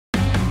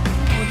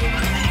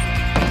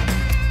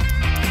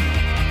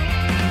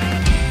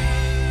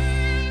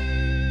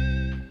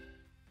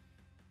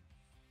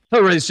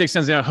Hello, everybody. It's Jake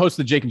Senzano, host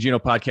of the Jake and Gino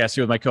podcast,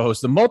 here with my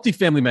co-host, the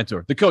multifamily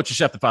mentor, the coach, the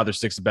chef, the father,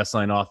 six, the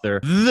best-selling author,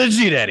 the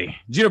G-Daddy,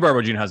 Gino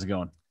Barbo. Gino, how's it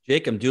going?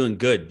 Jake, I'm doing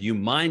good. Do you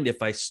mind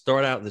if I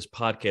start out this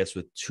podcast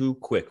with two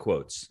quick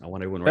quotes? I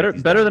want everyone to write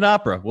these better down. than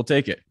opera. We'll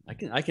take it.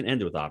 I can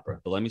end it with opera,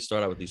 but let me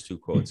start out with these two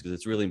quotes because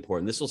it's really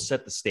important. This will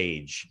set the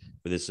stage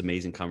for this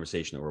amazing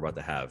conversation that we're about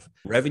to have.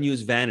 Revenue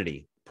is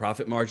vanity,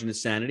 profit margin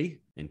is sanity,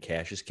 and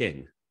cash is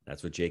king.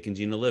 That's what Jake and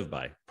Gina live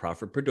by.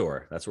 Profit per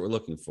door. That's what we're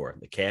looking for.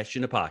 The cash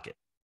in the pocket.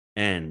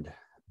 And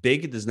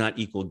big does not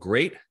equal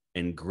great,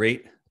 and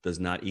great does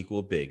not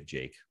equal big,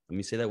 Jake. Let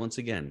me say that once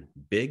again.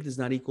 Big does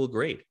not equal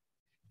great,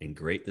 and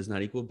great does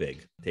not equal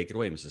big. Take it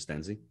away, Mr.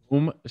 Stenzi.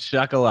 Boom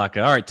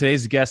shakalaka. All right,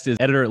 today's guest is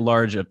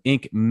editor-at-large of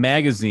Inc.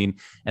 magazine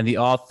and the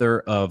author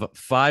of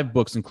 5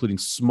 books, including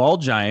Small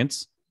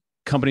Giants,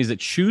 Companies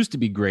That Choose to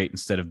Be Great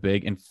Instead of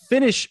Big, and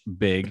Finish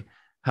Big,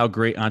 How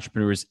Great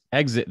Entrepreneurs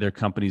Exit Their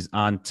Companies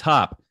on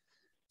Top.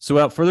 So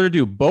without further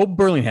ado, Bo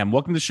Burlingham,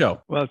 welcome to the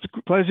show. Well, it's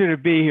a pleasure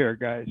to be here,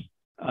 guys.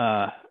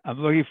 I'm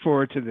looking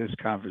forward to this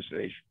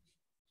conversation.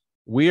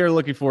 We are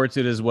looking forward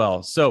to it as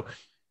well. So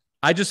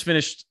I just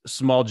finished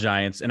Small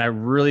Giants, and I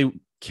really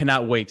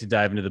cannot wait to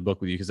dive into the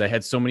book with you because I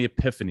had so many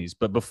epiphanies.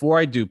 But before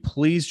I do,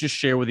 please just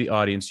share with the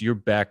audience your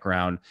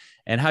background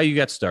and how you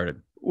got started.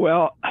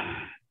 Well,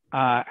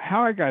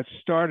 how I got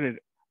started,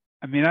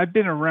 I mean, I've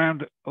been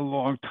around a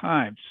long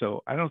time,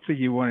 so I don't think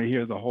you want to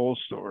hear the whole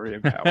story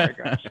of how I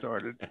got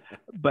started.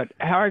 But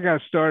how I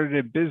got started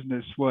in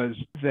business was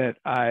that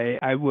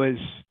I was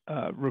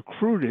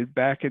recruited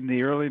back in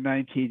the early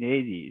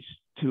 1980s.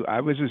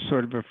 I was a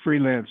sort of a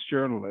freelance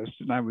journalist,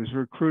 and I was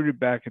recruited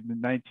back in the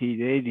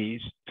 1980s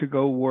to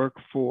go work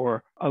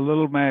for a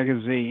little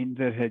magazine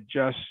that had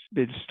just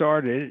been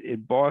started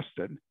in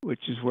Boston,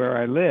 which is where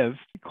I live,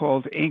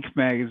 called Inc.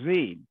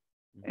 magazine.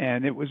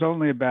 And it was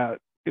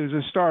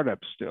a startup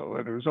still,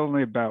 and it was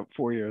only about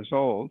 4 years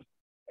old.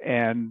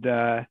 And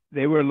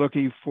they were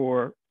looking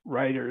for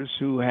writers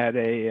who had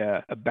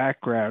a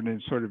background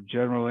in sort of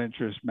general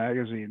interest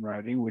magazine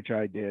writing, which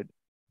I did,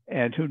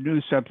 and who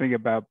knew something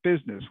about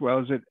business. Well,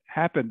 as it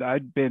happened,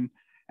 I'd been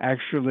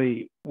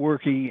actually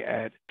working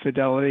at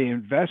Fidelity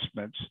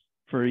Investments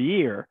for a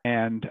year,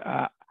 and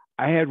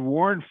I had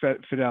warned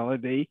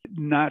Fidelity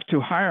not to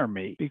hire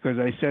me because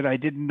I said I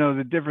didn't know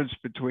the difference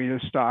between a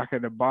stock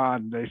and a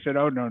bond. They said,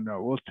 oh,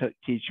 no, we'll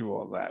teach you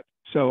all that.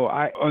 So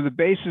on the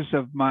basis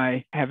of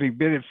my having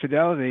been at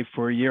Fidelity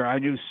for a year, I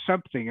knew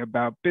something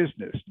about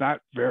business,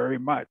 not very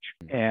much.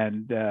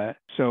 And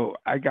so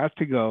I got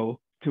to go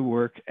to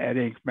work at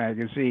Inc.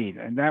 magazine.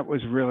 And that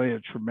was really a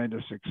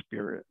tremendous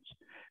experience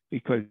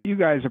because you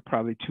guys are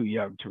probably too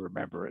young to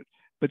remember it.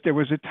 But there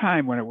was a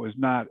time when it was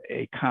not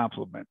a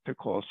compliment to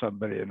call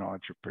somebody an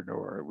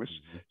entrepreneur. It was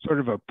sort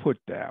of a put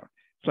down.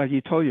 It's like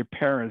you told your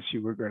parents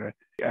you were going to,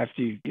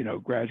 after you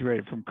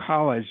graduated from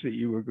college, that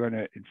you were going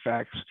to, in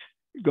fact,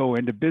 go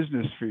into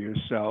business for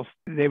yourself.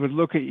 They would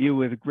look at you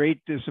with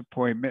great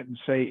disappointment and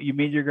say, you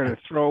mean you're going to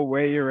throw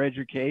away your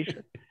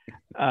education?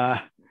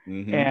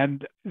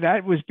 And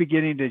that was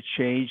beginning to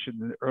change in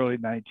the early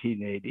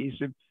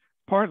 1980s. And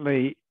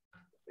partly,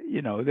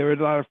 there were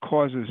a lot of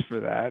causes for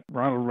that.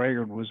 Ronald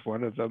Reagan was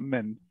one of them,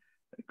 and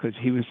because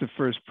he was the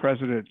first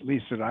president, at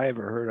least that I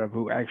ever heard of,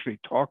 who actually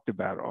talked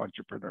about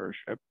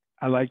entrepreneurship.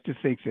 I like to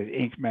think that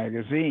Inc.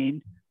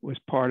 magazine was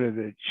part of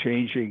the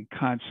changing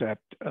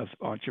concept of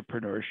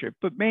entrepreneurship,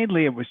 but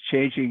mainly it was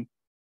changing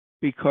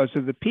because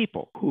of the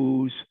people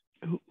who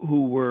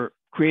were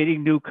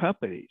creating new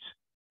companies.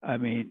 I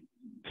mean,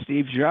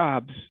 Steve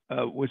Jobs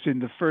was in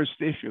the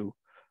first issue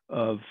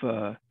of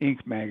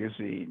Inc.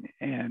 magazine,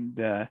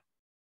 and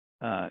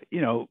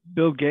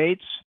Bill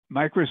Gates,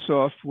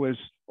 Microsoft was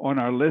on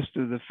our list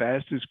of the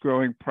fastest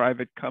growing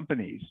private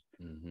companies.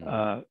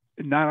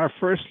 Not our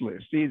first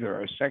list either,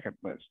 our second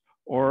list.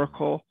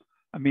 Oracle.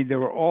 I mean, there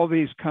were all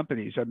these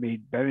companies. I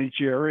mean, Ben &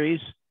 Jerry's,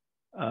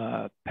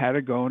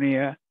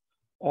 Patagonia,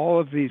 all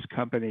of these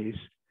companies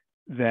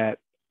that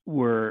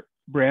were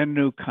brand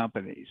new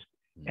companies.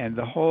 And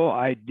the whole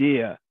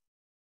idea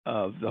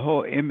of the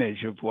whole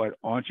image of what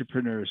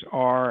entrepreneurs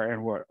are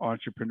and what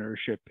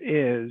entrepreneurship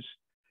is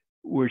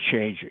were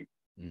changing.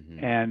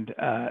 And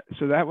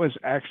so that was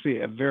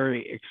actually a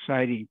very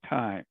exciting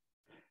time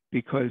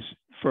because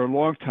for a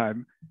long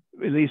time,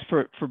 at least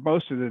for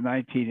most of the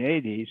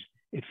 1980s,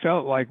 it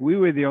felt like we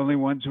were the only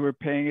ones who were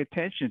paying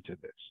attention to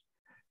this,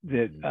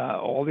 that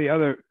all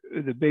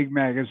the big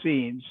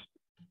magazines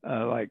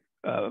like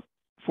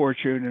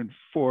Fortune and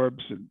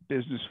Forbes and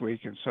Business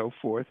Week and so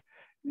forth,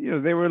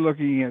 they were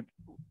looking at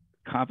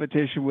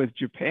competition with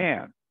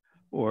Japan,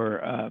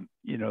 or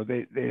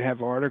they'd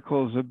have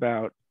articles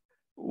about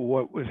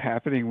what was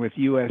happening with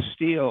U.S.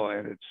 Steel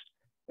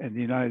and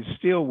the United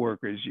Steel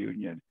Workers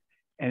Union.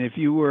 And if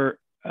you were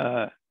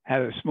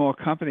had a small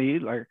company,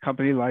 like a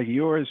company like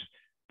yours,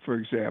 for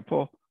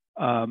example,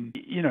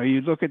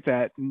 you'd look at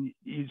that and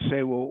you'd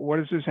say, well, what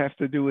does this have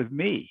to do with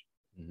me?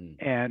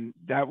 And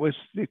that was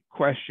the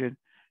question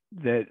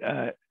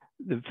that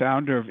the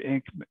founder of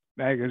Inc.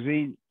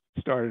 magazine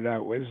started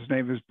out with. His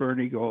name is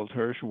Bernie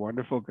Goldhirsch, a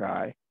wonderful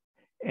guy.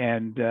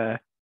 And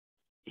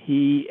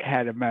he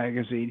had a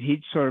magazine.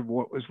 He sort of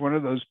was one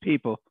of those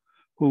people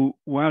who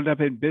wound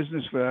up in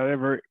business without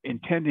ever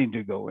intending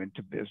to go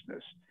into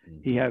business.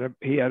 Mm-hmm.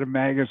 He had a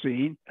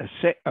magazine,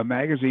 a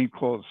magazine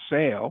called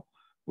Sale,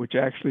 which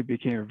actually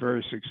became a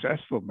very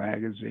successful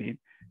magazine.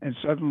 And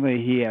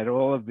suddenly he had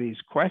all of these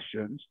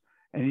questions,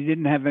 and he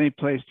didn't have any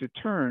place to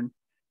turn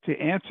to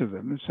answer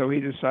them. And so he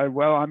decided,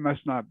 well, I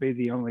must not be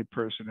the only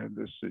person in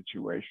this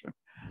situation.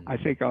 Mm-hmm. I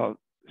think I'll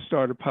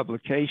start a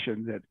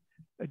publication that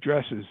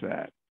addresses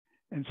that.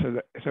 And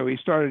so he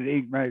started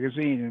Ink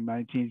Magazine in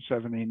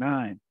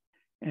 1979.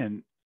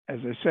 And as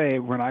I say,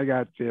 when I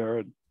got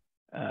there,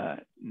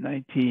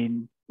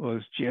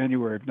 was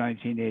January of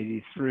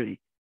 1983,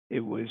 it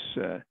was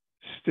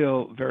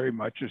still very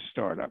much a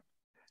startup.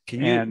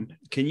 Can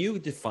you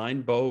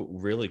define, Bo,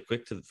 really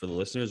quick for the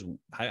listeners?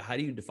 How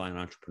do you define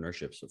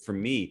entrepreneurship? So for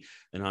me,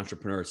 an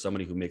entrepreneur is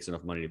somebody who makes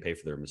enough money to pay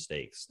for their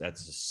mistakes.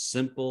 That's the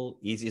simple,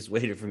 easiest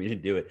way for me to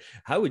do it.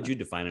 How would you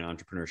define an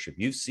entrepreneurship?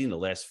 You've seen the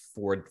last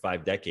 4 to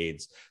 5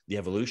 decades, the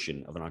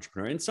evolution of an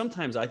entrepreneur. And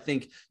sometimes I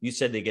think you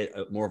said they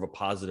get more of a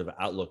positive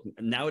outlook.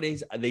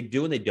 Nowadays, they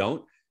do and they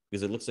don't,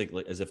 because it looks like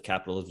as if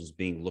capitalism is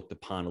being looked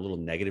upon a little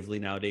negatively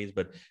nowadays.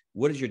 But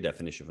what is your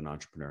definition of an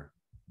entrepreneur?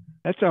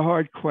 That's a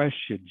hard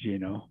question,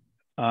 Gino.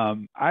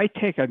 I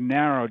take a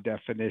narrow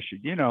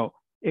definition.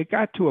 It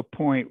got to a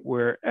point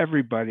where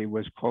everybody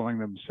was calling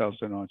themselves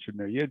an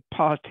entrepreneur. You had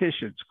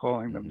politicians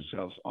calling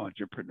themselves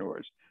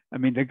entrepreneurs. I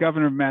mean, the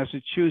governor of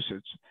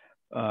Massachusetts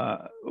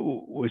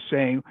was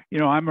saying,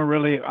 I'm a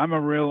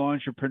real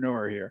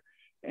entrepreneur here.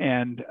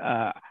 And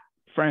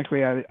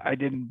frankly, I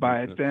didn't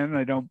buy it then.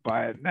 I don't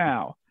buy it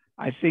now.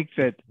 I think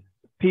that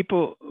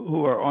people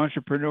who are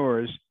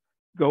entrepreneurs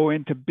go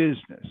into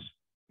business,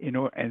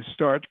 and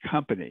start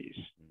companies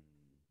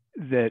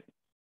that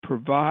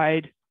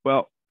provide,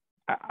 well,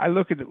 I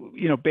look at,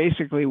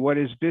 basically what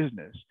is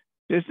business?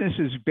 Business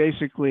is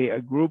basically a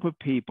group of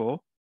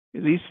people,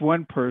 at least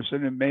one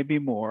person and maybe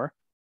more,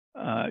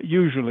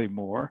 usually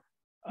more,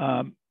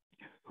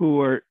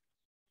 who are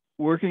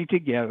working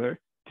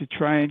together to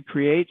try and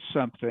create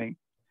something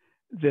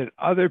that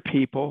other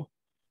people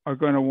are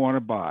going to want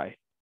to buy.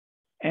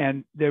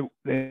 And they're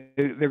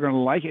going to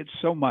like it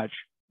so much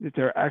that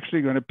they're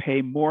actually going to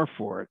pay more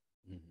for it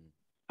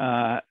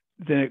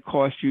than it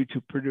costs you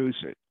to produce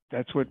it.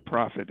 That's what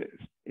profit is.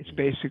 It's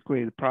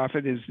basically, the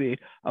profit is the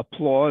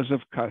applause of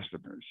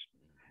customers.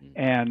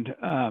 And,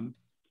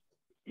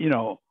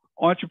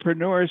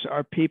 entrepreneurs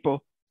are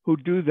people who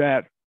do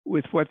that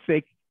with what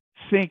they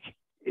think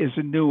is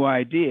a new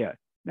idea.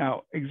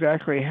 Now,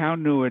 exactly how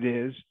new it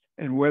is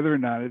and whether or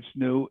not it's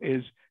new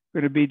is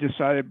going to be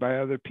decided by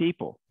other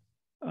people,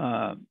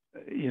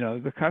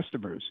 the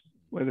customers,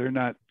 whether or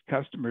not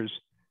customers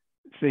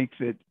think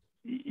that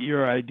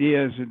your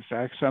idea is in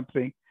fact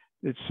something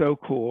that's so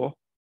cool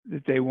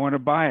that they want to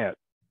buy it.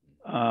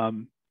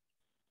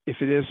 If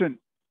it isn't,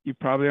 you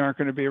probably aren't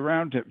going to be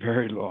around it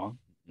very long.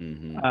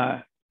 Mm-hmm.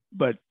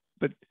 But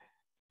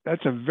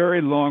that's a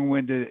very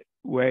long-winded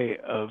way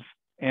of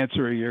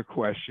answering your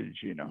questions.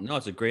 No,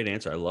 it's a great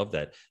answer. I love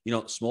that.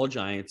 Small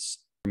Giants,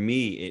 for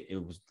me,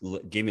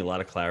 gave me a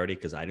lot of clarity,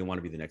 because I didn't want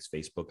to be the next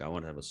Facebook. I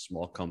want to have a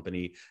small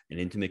company, an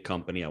intimate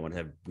company.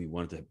 We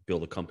wanted to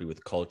build a company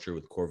with culture,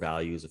 with core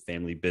values, a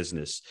family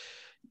business.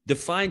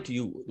 Define to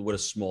you what a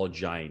small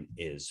giant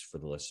is for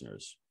the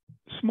listeners.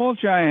 Small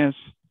giants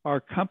are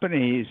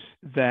companies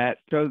that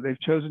they've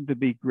chosen to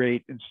be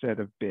great instead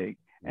of big.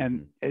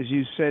 And as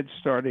you said,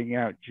 starting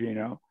out,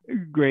 Gino,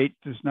 great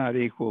does not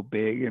equal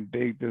big, and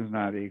big does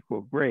not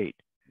equal great.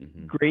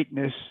 Mm-hmm.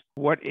 Greatness,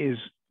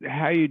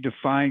 how you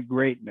define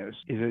greatness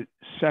is a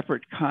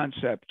separate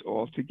concept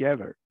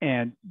altogether.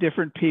 And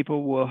different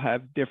people will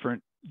have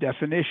different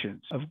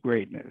definitions of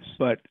greatness.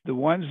 But the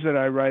ones that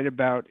I write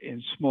about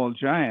in Small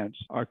Giants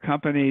are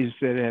companies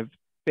that have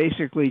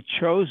basically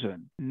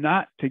chosen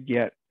not to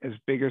get as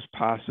big as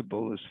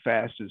possible, as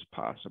fast as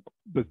possible,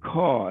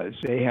 because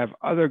they have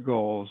other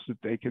goals that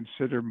they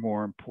consider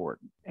more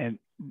important. And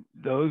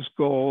those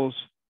goals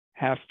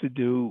have to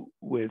do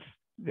with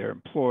their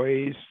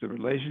employees, the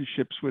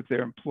relationships with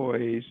their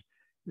employees.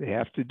 They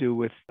have to do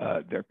with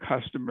their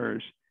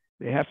customers.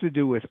 They have to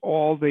do with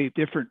all the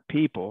different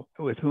people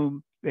with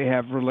whom they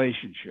have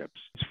relationships.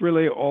 It's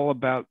really all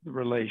about the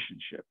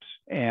relationships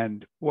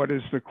and what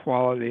is the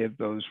quality of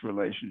those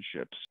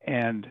relationships.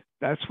 And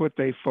that's what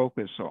they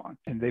focus on.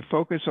 And they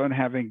focus on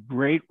having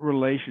great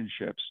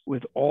relationships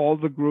with all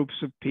the groups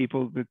of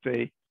people that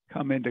they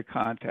come into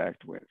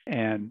contact with.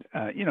 And,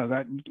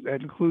 that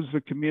includes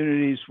the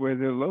communities where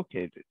they're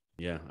located.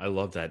 Yeah, I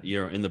love that.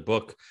 In the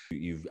book,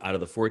 you've out of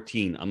the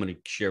 14, I'm going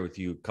to share with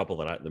you a couple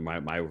that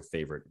my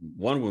favorite.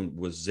 One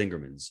was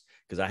Zingerman's,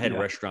 because I had a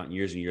restaurant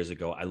years and years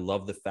ago. I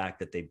love the fact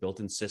that they built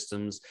in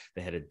systems.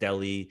 They had a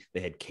deli, they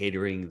had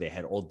catering, they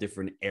had all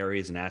different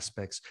areas and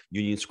aspects.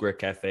 Union Square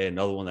Cafe,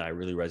 another one that I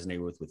really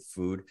resonate with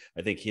food.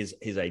 I think his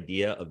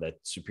idea of that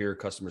superior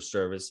customer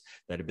service,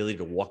 that ability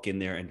to walk in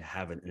there and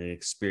have an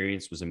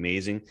experience was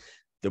amazing.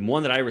 The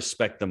one that I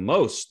respect the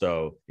most,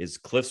 though, is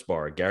Cliff's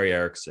Bar, Gary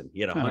Erickson.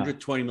 He had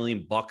 120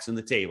 million bucks on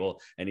the table,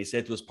 and he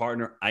said to his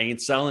partner, "I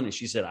ain't selling." And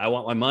she said, "I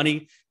want my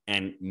money."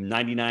 And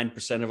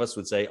 99% of us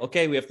would say,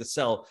 "Okay, we have to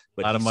sell."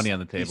 But a lot of money on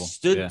the table. He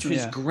stood to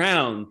his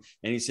ground,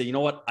 and he said, "You know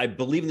what? I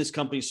believe in this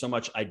company so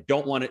much. I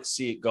don't want to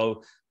see it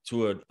go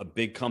to a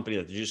big company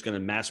that they're just going to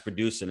mass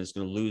produce and it's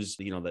going to lose,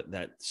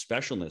 that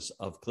specialness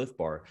of Cliff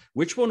Bar."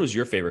 Which one was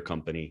your favorite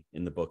company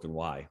in the book and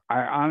why?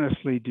 I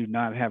honestly do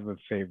not have a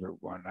favorite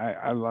one.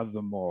 I love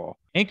them all.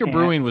 Anchor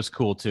Brewing was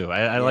cool too.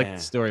 I like the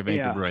story of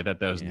Anchor Brewing. I thought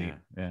that was neat.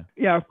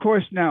 Yeah, of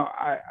course. Now,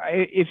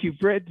 if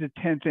you've read the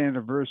 10th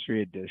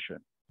anniversary edition,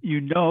 you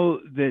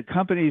know the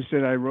companies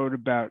that I wrote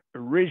about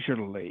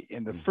originally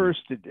in the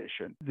first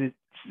edition, that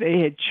they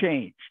had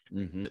changed.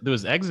 There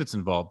was exits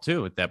involved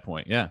too at that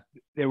point. Yeah.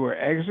 There were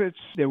exits.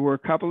 There were a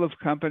couple of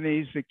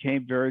companies that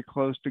came very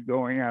close to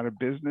going out of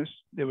business.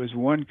 There was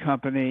one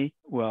company,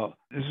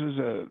 this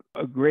was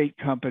a great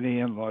company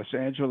in Los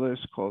Angeles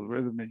called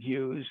Rhythm and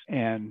Hughes.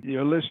 And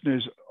your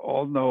listeners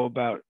all know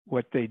about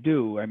what they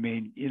do. I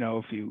mean,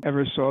 if you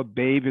ever saw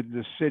Babe in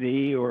the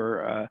City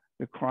or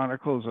The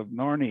Chronicles of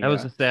Narnia. That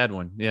was a sad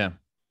one. Yeah.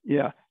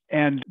 Yeah.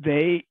 And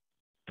they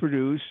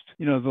produced,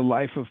 The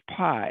Life of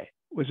Pi.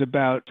 It was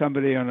about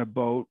somebody on a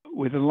boat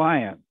with a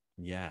lion.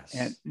 Yes.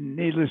 And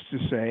needless to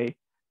say,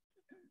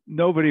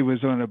 nobody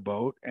was on a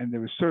boat, and there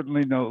was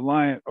certainly no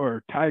lion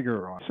or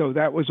tiger on. So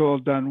that was all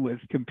done with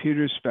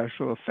computer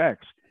special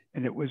effects.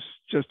 And it was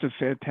just a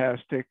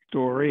fantastic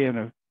story and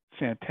a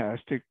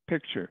fantastic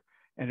picture.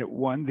 And it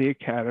won the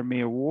Academy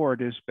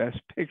Award as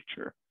Best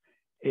Picture.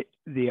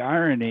 The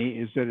irony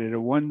is that it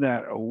won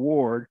that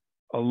award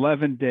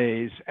 11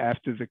 days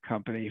after the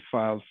company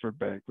filed for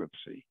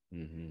bankruptcy.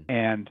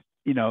 And,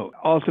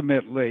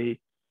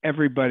 ultimately,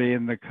 everybody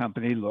in the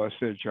company lost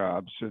their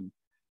jobs. And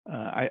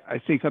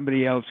I think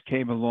somebody else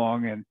came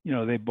along and,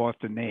 they bought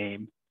the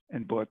name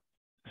and bought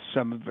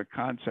some of the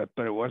concept,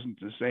 but it wasn't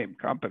the same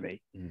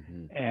company.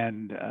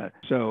 And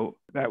so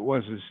that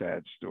was a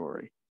sad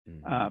story.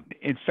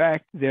 In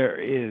fact, there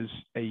is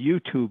a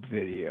YouTube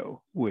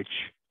video, which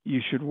you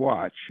should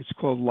watch. It's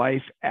called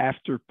Life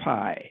After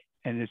Pi.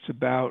 And it's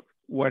about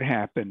what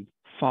happened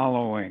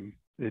following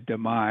the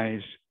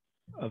demise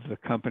of the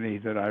company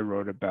that I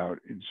wrote about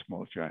in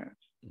Small Giants.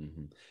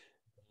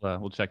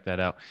 We'll check that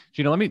out.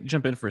 Gino, let me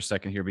jump in for a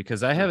second here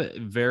because I have a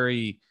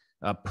very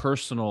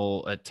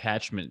personal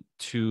attachment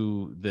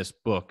to this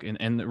book.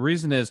 And the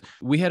reason is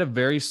we had a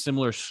very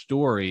similar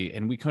story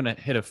and we kind of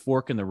hit a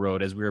fork in the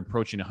road as we were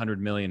approaching 100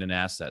 million in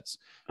assets.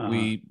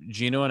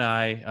 Gino and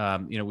I,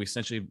 we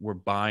essentially were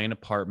buying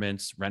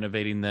apartments,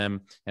 renovating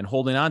them and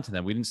holding on to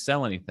them. We didn't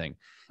sell anything.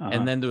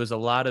 And then there was a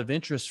lot of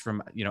interest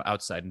from,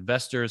 outside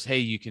investors. Hey,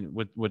 you can,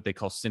 what they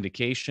call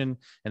syndication,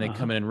 and they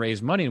come in and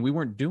raise money. And we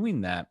weren't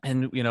doing that.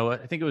 And, I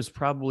think it was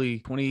probably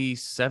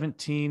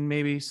 2017,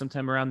 maybe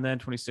sometime around then,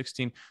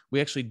 2016,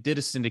 we actually did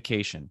a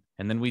syndication.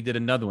 And then we did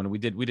another one. We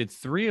did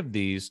 3 of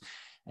these.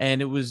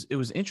 And it was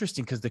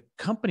interesting because the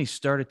company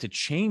started to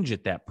change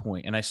at that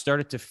point. And I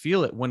started to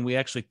feel it when we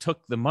actually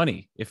took the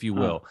money, if you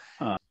will.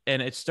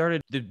 And it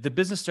started, the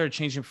business started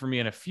changing for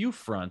me on a few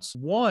fronts.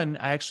 One,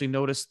 I actually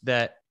noticed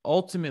that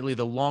ultimately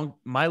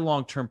my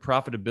long-term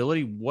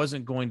profitability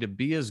wasn't going to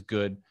be as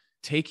good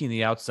taking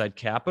the outside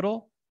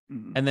capital.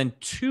 And then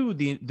 2,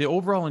 the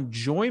overall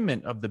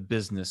enjoyment of the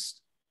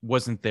business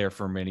wasn't there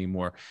for me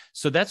anymore.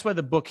 So that's why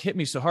the book hit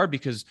me so hard,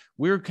 because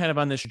we were kind of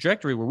on this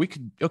trajectory where we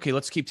could,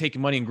 let's keep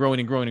taking money and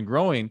growing and growing and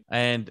growing.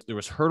 And there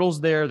was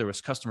hurdles there. There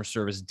was customer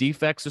service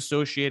defects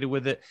associated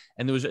with it.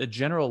 And there was a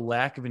general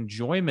lack of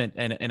enjoyment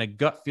and a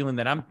gut feeling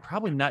that I'm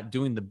probably not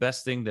doing the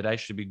best thing that I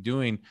should be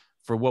doing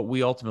for what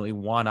we ultimately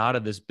want out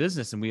of this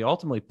business. And we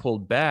ultimately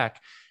pulled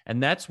back.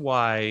 And that's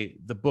why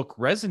the book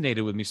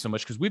resonated with me so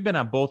much, because we've been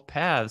on both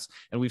paths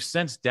and we've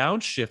since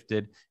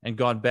downshifted and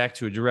gone back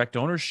to a direct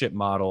ownership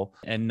model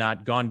and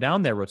not gone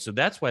down that road. So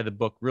that's why the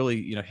book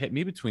really, hit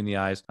me between the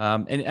eyes.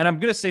 And I'm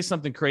going to say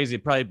something crazy.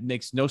 It probably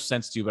makes no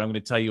sense to you, but I'm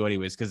going to tell you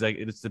anyways, because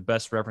it's the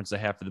best reference I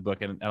have for the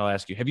book. And I'll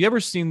ask you, have you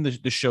ever seen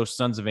the show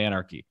Sons of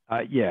Anarchy?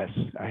 Yes,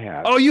 I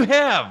have. Oh, you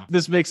have?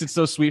 This makes it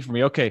so sweet for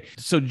me. Okay.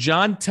 So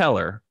John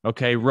Teller,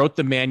 wrote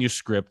the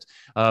manuscript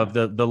of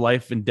the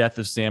life and death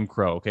of Sam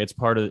Crow. Okay.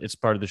 It's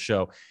part of the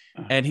show.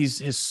 And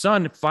his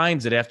son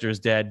finds it after his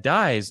dad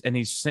dies. And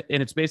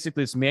it's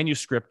basically this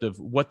manuscript of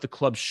what the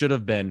club should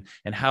have been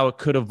and how it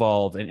could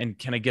evolve. And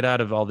can I get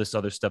out of all this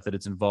other stuff that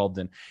it's involved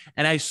in?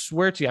 And I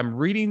swear to you, I'm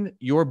reading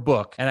your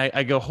book and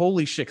I go,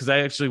 holy shit. Cause I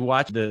actually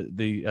watched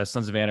the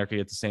Sons of Anarchy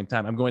at the same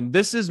time. I'm going,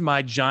 this is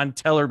my John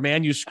Teller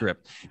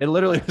manuscript. It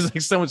literally was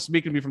like someone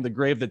speaking to me from the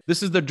grave that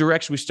this is the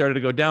direction we started to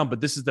go down,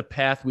 but this is the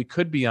path we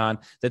could be on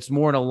that's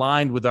more in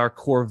aligned with our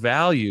core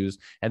values.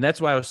 And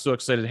that's why I was so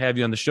excited to have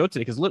you on the show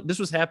today. Cause look, this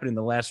was happening in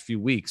the last few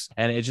weeks.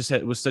 And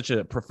it was such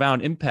a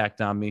profound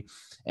impact on me.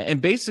 And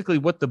basically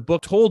what the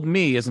book told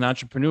me as an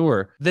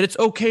entrepreneur, that it's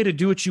okay to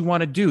do what you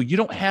want to do. You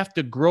don't have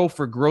to grow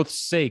for growth's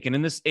sake. And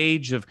in this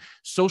age of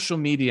social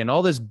media and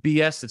all this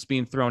BS that's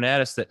being thrown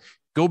at us, that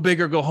go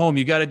big or go home.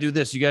 You got to do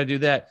this. You got to do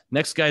that.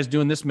 Next guy's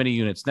doing this many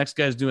units. Next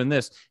guy's doing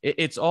this.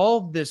 It's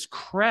all this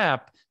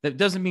crap that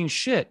doesn't mean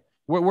shit.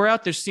 We're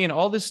out there seeing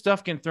all this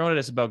stuff getting thrown at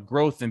us about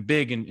growth and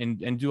big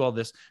and do all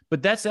this.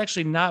 But that's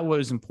actually not what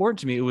was important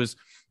to me. It was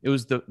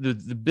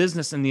the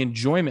business and the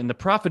enjoyment and the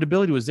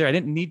profitability was there. I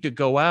didn't need to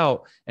go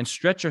out and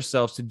stretch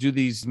ourselves to do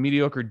these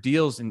mediocre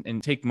deals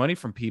and take money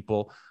from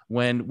people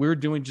when we were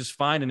doing just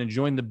fine and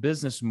enjoying the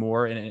business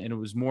more. And it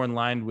was more in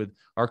line with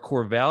our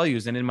core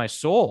values and in my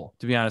soul,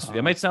 to be honest with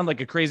you. I might sound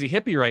like a crazy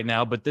hippie right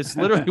now, but this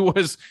literally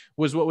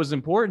was what was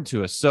important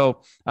to us.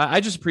 So I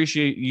just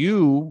appreciate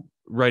you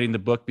writing the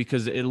book,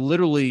 because it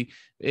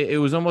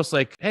was almost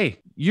like, hey,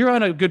 you're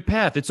on a good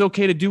path. It's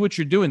okay to do what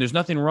you're doing. There's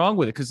nothing wrong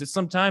with it. Because it's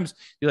sometimes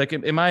you're like,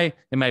 am I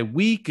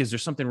weak? Is there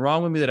something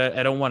wrong with me that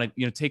I don't want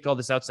to, take all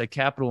this outside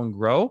capital and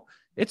grow?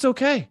 It's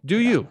okay. Do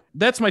you?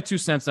 That's my 2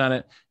 cents on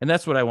it. And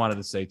that's what I wanted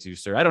to say to you,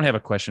 sir. I don't have a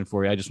question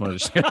for you. I just wanted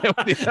to share that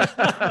with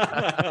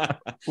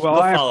you. Well,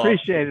 I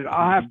appreciate it.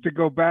 I'll have to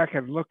go back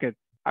and look at,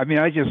 I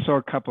just saw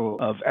a couple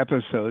of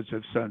episodes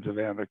of Sons of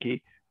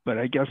Anarchy, but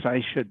I guess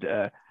I should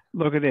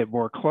look at it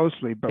more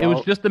closely. But it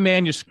was just the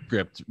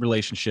manuscript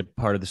relationship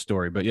part of the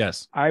story, but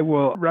yes. I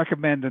will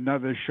recommend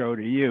another show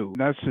to you.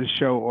 That's a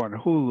show on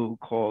Hulu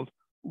called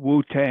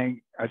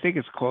Wu-Tang. I think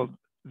it's called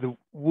the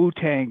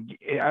Wu-Tang.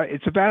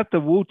 It's about the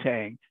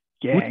Wu-Tang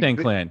gang. Wu-Tang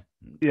Clan.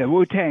 Yeah,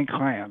 Wu-Tang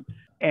Clan.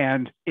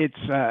 And it's,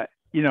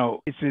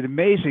 it's an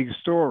amazing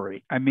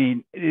story.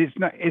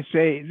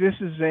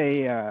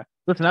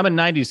 Listen, I'm a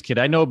 90s kid.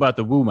 I know about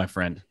the Wu, my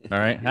friend. All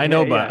right. I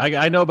know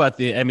about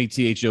the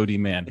METHOD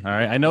man. All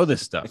right. I know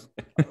this stuff.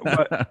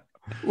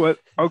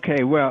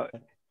 Okay. Well,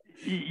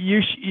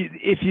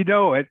 if you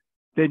know it,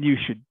 then you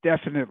should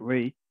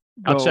definitely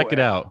go. I'll check it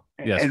out.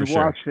 Yes, and for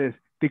sure. Watch this,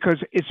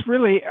 because it's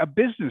really a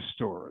business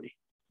story.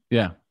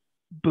 Yeah.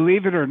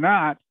 Believe it or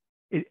not,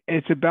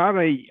 it's about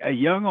a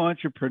young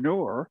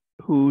entrepreneur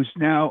who's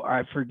now,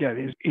 I forget,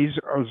 he's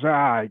Oza,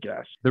 I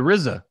guess. The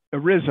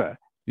RZA.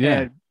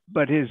 Yeah.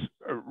 But his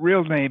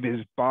real name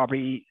is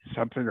Bobby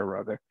something or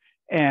other.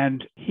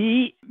 And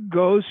he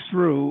goes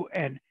through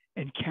and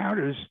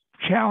encounters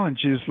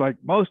challenges like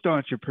most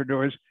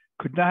entrepreneurs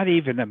could not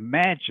even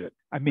imagine.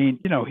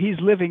 He's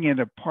living in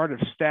a part of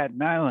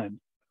Staten Island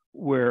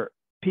where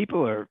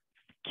people are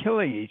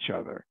killing each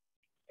other.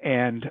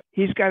 And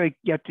he's got to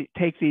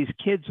take these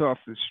kids off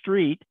the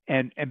street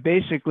and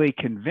basically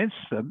convince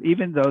them,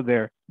 even though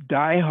they're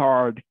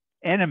diehard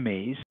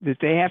enemies, that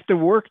they have to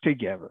work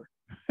together.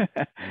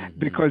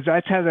 Because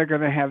that's how they're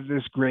going to have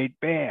this great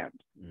band.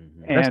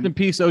 Mm-hmm. Rest in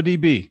peace,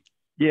 ODB.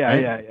 Yeah,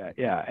 right?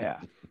 yeah.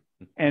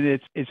 And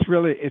it's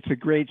a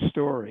great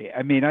story.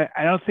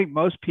 I don't think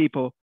most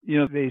people,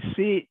 they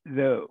see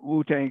the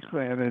Wu-Tang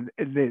Clan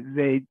and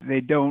they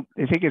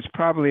think it's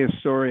probably a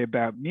story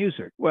about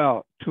music.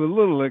 Well, to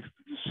a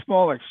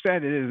small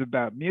extent, it is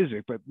about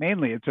music, but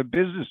mainly it's a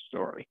business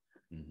story.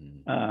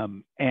 Mm-hmm.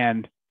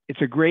 And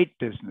it's a great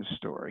business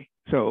story.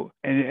 So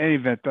in any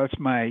event, that's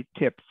my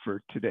tip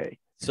for today.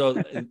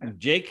 So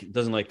Jake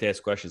doesn't like to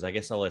ask questions. I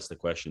guess I'll ask the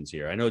questions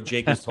here. I know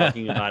Jake was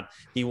talking about,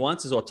 he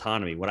wants his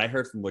autonomy. What I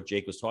heard from what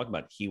Jake was talking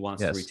about, he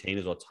wants to retain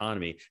his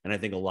autonomy. And I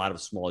think a lot of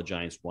smaller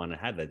giants want to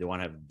have that. They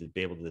want to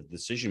be able to do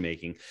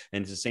decision-making.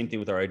 And it's the same thing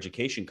with our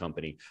education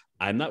company.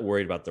 I'm not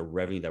worried about the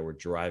revenue that we're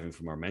deriving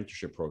from our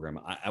mentorship program.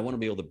 I want to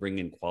be able to bring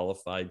in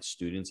qualified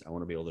students. I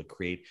want to be able to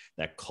create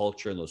that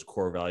culture and those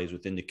core values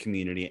within the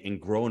community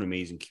and grow an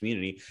amazing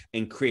community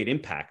and create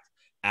impact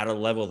at a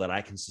level that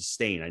I can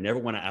sustain. I never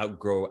want to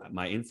outgrow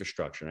my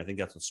infrastructure. And I think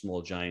that's what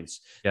small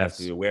giants have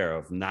to be aware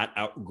of, not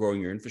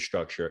outgrowing your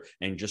infrastructure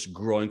and just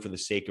growing for the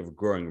sake of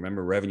growing.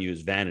 Remember, revenue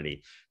is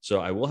vanity. So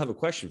I will have a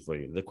question for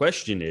you. The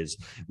question is,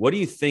 what do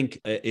you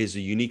think is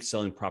a unique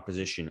selling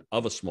proposition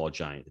of a small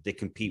giant that they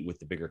compete with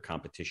the bigger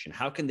competition?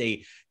 How can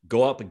they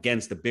go up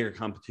against the bigger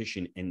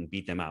competition and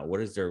beat them out?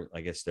 What is their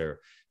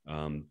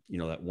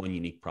that one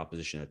unique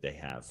proposition that they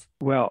have?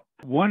 Well,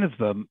 one of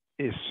them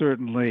is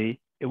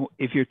certainly,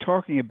 if you're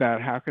talking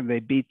about how can they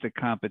beat the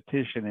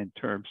competition in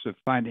terms of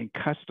finding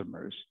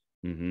customers,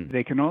 mm-hmm.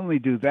 they can only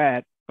do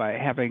that by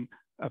having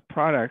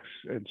products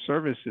and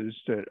services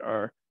that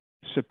are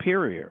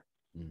superior,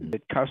 mm-hmm.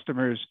 that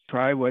customers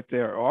try what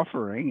they're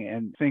offering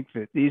and think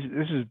that this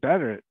is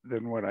better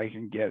than what I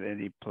can get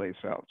anyplace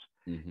else.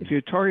 Mm-hmm. If you're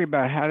talking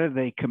about how do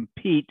they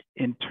compete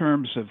in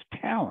terms of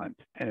talent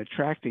and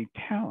attracting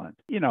talent,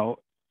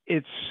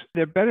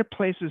 they're better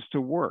places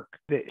to work.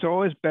 It's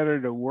always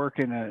better to work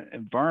in an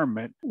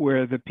environment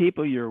where the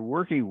people you're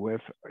working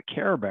with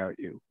care about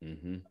you.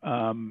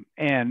 Mm-hmm.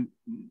 And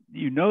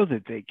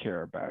that they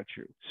care about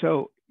you.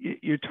 So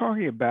you're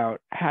talking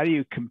about how do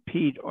you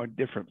compete on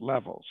different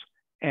levels.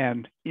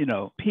 And,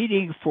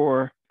 competing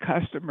for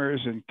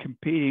customers and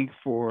competing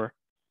for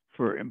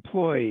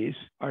employees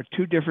are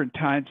two different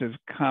kinds of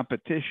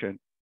competition.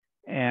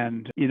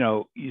 And,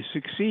 you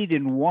succeed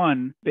in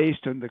one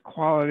based on the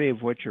quality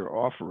of what you're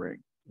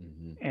offering.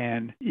 Mm-hmm.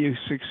 And you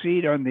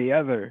succeed on the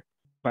other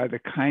by the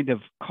kind of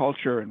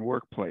culture and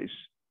workplace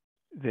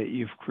that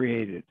you've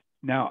created.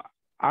 Now,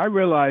 I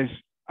realize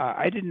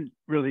I didn't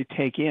really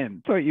take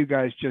in. I thought you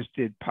guys just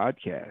did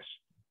podcasts.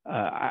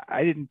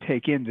 I didn't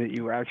take in that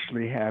you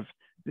actually have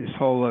this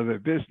whole other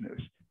business.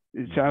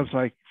 It sounds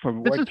like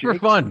from this what is for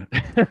fun.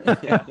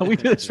 We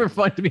do this for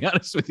fun, to be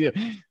honest with you.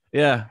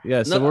 Yeah.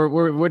 So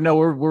No.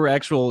 we're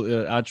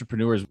actual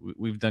entrepreneurs.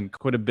 We've done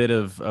quite a bit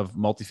of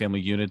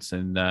multifamily units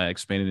and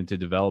expanded into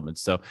development.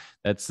 So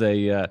that's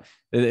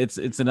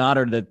it's an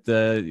honor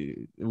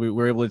that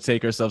we're able to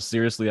take ourselves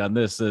seriously on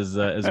this as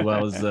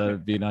well as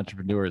being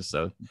entrepreneurs.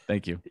 So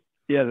thank you.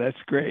 Yeah,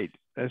 that's great.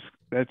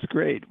 That's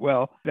great.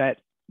 Well, that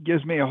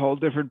gives me a whole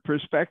different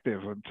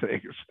perspective on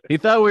things. He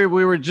thought we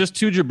were just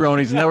two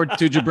jabronis, and now we're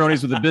two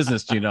jabronis with a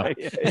business, Gino.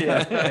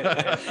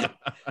 Yeah.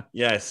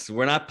 Yes,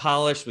 we're not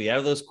polished. We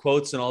have those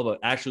quotes and all, but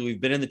actually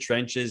we've been in the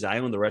trenches. I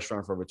owned the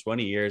restaurant for over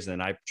 20 years,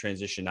 and I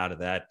transitioned out of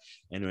that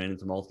and went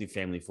into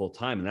multifamily full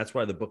time. And that's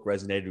why the book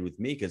resonated with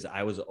me, because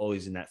I was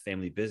always in that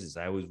family business.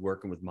 I was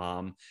working with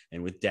mom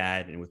and with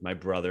dad and with my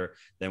brother.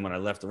 Then when I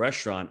left the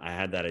restaurant, I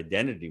had that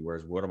identity.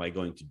 Whereas what am I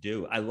going to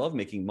do? I love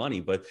making money,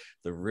 but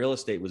the real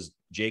estate was,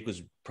 Jake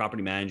was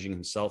property managing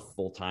himself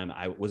full time.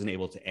 I wasn't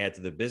able to add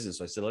to the business.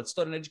 So I said, let's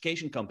start an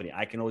education company.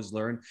 I can always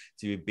learn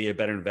to be a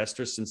better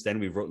investor. Since then,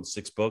 we've written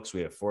 6 books.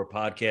 We have 4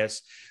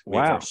 podcasts. We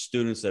have our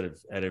students that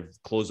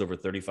have closed over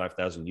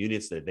 35,000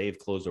 units, that they've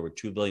closed over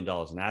 $2 billion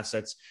in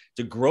assets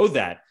to grow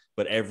that.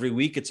 But every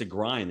week it's a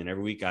grind. And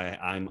every week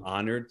I'm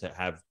honored to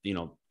have,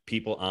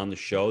 people on the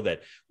show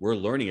that we're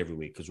learning every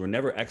week, because we're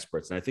never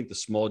experts. And I think the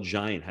small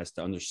giant has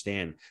to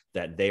understand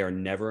that they are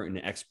never an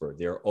expert.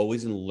 They're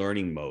always in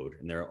learning mode,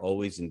 and they're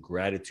always in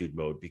gratitude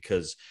mode,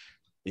 because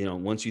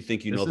once you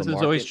think the market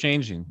is always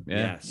changing.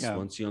 Yes.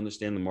 Once you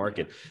understand the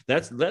market,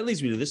 that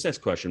leads me to this next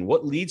question.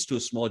 What leads to a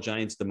small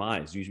giant's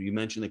demise? You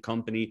mentioned the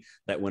company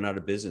that went out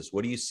of business.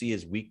 What do you see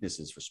as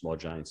weaknesses for small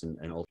giants? And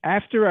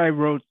after I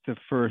wrote the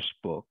first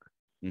book,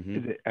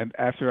 mm-hmm.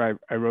 after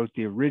I wrote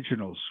the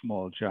original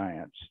Small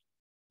Giants,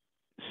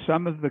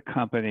 some of the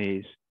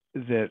companies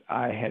that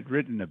I had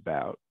written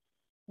about,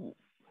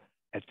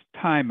 at the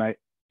time, I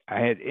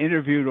had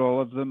interviewed all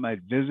of them.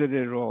 I'd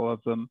visited all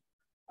of them.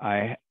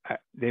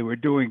 They were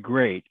doing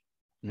great.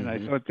 And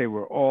mm-hmm. I thought they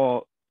were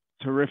all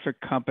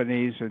terrific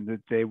companies, and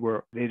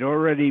that they'd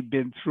already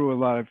been through a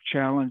lot of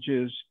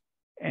challenges.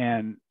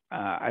 And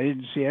I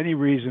didn't see any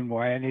reason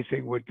why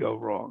anything would go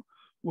wrong.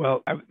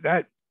 Well,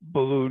 that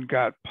balloon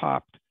got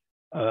popped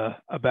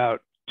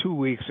about 2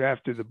 weeks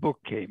after the book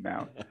came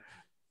out.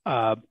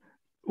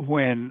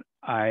 When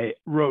I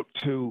wrote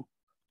to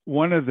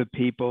one of the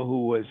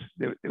people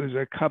there was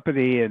a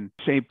company in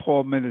St.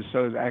 Paul,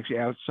 Minnesota, actually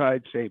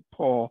outside St.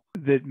 Paul,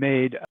 that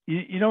made,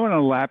 in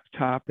a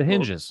laptop. The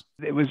hinges.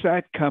 It was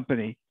that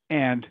company.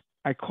 And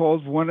I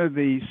called one of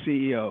the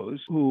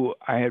CEOs who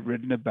I had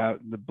written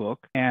about in the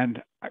book,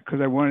 and because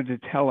I wanted to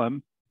tell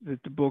him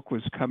that the book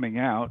was coming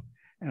out.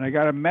 And I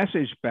got a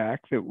message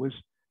back that was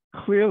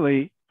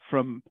clearly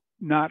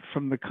not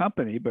from the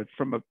company, but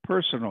from a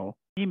personal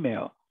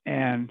email.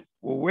 And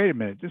well, wait a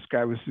minute, this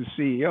guy was the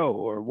CEO,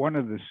 or one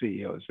of the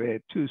CEOs. They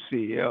had 2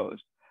 CEOs.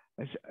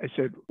 I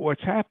said,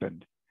 what's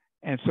happened?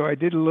 And so I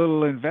did a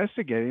little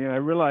investigating, and I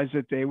realized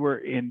that they were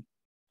in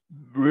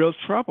real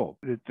trouble,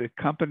 that the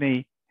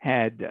company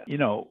had,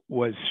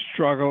 was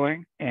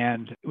struggling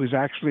and was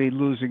actually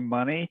losing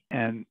money,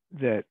 and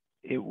that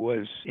it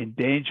was in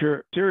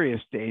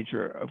serious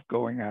danger of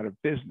going out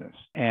of business.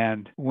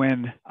 And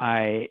when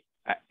I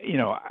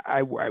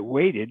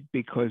waited,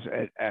 because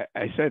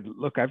I said,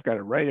 look, I've got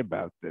to write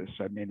about this.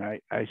 I mean,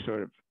 I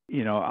sort of,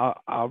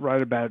 I'll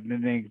write about it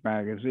in Inc.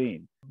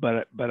 magazine,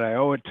 but I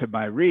owe it to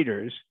my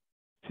readers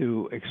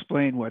to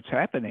explain what's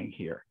happening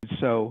here.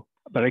 So,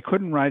 but I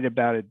couldn't write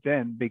about it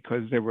then,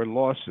 because there were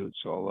lawsuits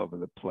all over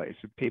the place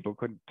and people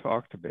couldn't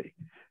talk to me.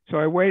 So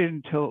I waited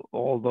until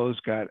all those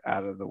got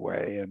out of the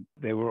way and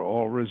they were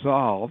all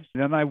resolved.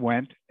 Then I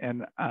went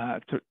and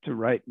to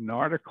write an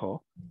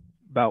article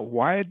about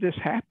why had this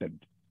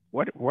happened,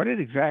 what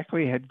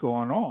exactly had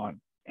gone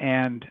on.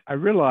 And I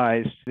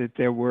realized that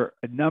there were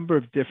a number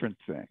of different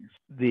things.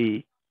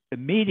 The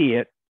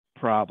immediate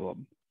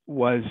problem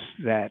was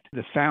that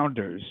the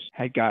founders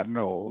had gotten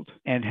old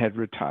and had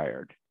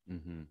retired.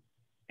 Mm-hmm.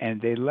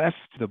 And they left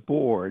the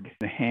board in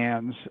the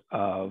hands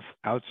of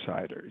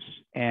outsiders.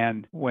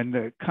 And when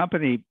the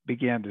company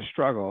began to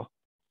struggle,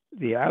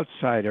 the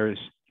outsiders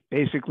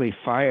basically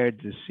fired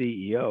the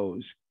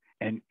CEOs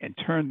and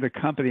turned the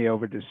company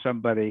over to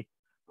somebody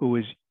who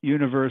was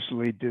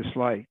universally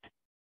disliked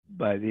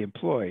by the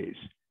employees.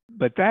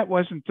 But that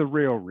wasn't the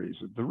real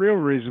reason. The real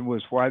reason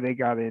was why they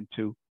got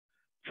into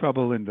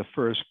trouble in the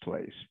first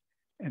place.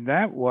 And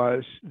that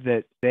was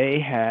that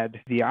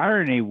the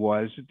irony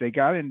was that they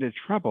got into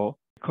trouble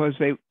because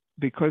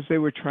they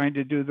were trying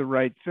to do the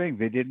right thing.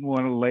 They didn't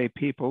want to lay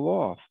people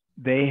off.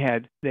 They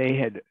had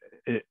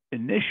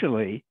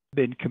initially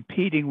been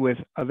competing with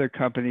other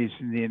companies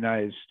in the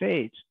United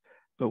States,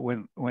 but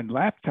when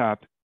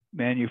laptop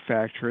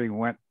manufacturing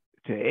went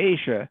to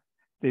Asia,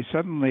 they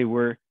suddenly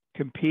were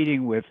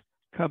competing with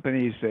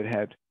companies that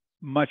had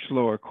much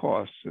lower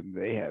costs than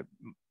they had,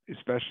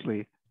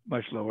 especially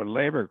much lower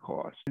labor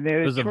costs. And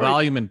It was a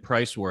volume and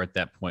price war at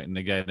that point, and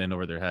they got in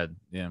over their head.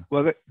 Yeah.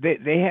 Well,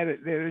 they had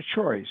a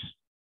choice,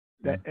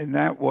 and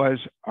that was,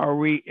 are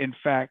we in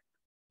fact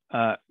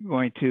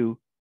going to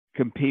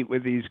compete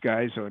with these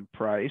guys on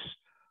price,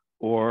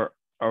 or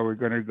are we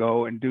going to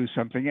go and do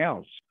something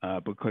else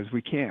because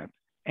we can't?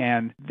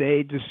 And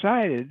they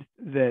decided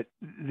that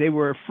they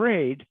were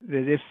afraid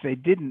that if they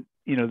didn't,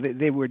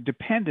 they were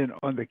dependent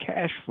on the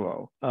cash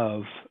flow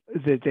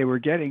that they were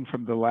getting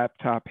from the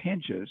laptop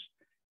hinges.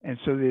 And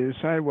so they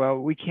decided, well,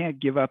 we can't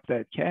give up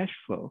that cash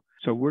flow,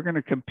 so we're going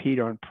to compete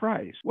on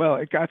price. Well,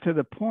 it got to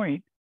the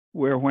point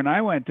where when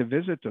I went to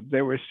visit them,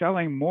 they were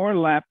selling more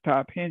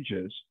laptop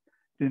hinges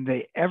than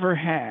they ever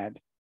had,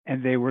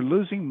 and they were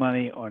losing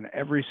money on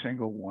every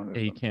single one of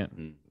them. You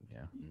can't.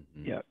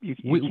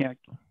 You can't.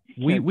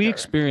 We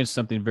experienced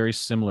something very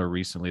similar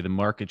recently. The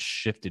market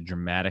shifted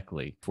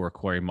dramatically for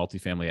acquiring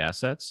multifamily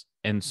assets.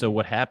 And so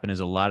what happened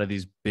is a lot of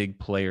these big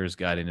players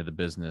got into the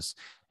business,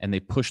 and they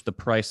pushed the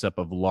price up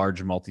of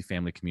large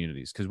multifamily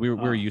communities, because we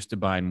were used to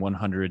buying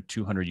 100,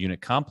 200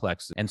 unit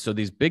complexes. And so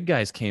these big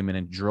guys came in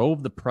and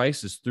drove the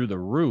prices through the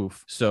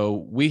roof.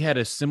 So we had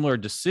a similar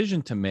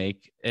decision to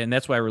make. And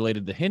that's why I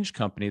related the Hinge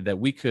company, that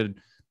we could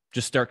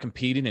just start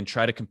competing and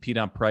try to compete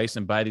on price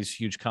and buy these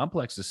huge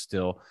complexes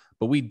still.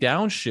 But we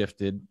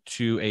downshifted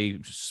to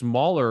a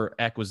smaller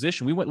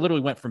acquisition. We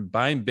literally went from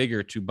buying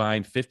bigger to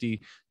buying 50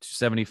 to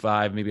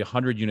 75, maybe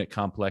 100 unit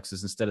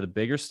complexes instead of the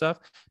bigger stuff,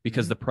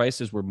 because the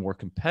prices were more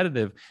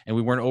competitive and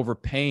we weren't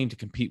overpaying to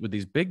compete with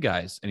these big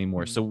guys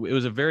anymore. So it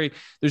was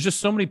there's just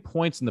so many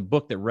points in the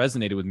book that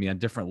resonated with me on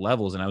different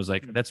levels. And I was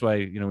like, that's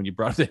why, when you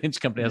brought up the Hinge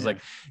company, I was like,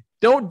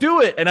 don't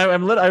do it. And I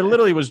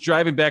literally was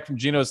driving back from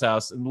Gino's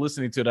house and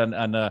listening to it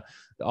on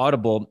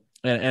Audible.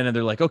 And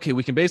they're like, okay,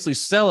 we can basically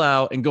sell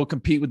out and go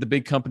compete with the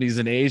big companies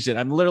in Asia. And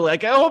I'm literally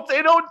like, I hope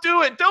they don't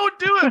do it. Don't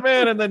do it,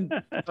 man. And then,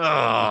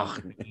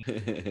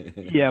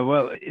 yeah,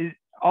 well,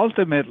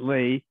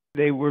 ultimately,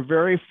 they were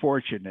very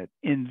fortunate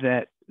in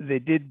that they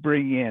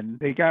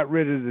got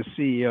rid of the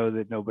CEO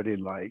that nobody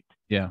liked.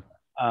 Yeah.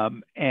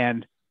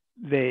 And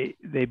they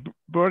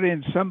brought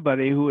in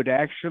somebody who had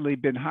actually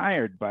been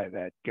hired by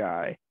that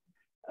guy.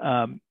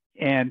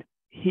 And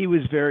he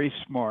was very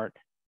smart.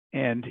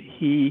 And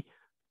he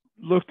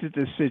looked at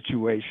the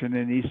situation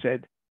and he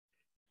said,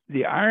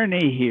 the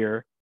irony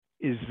here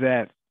is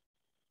that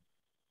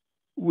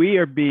we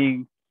are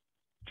being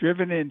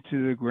driven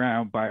into the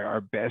ground by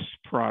our best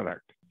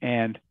product.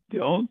 And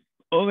the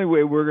only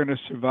way we're going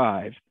to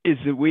survive is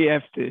that we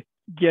have to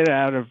get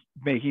out of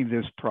making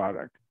this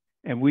product,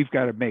 and we've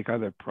got to make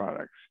other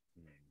products.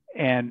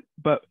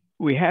 But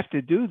we have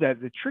to do that.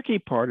 The tricky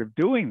part of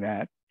doing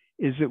that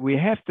is that we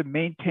have to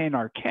maintain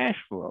our cash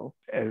flow.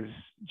 As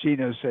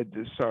Gino said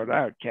to start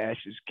out, cash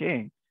is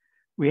king.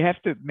 We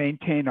have to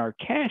maintain our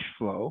cash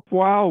flow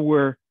while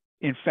we're,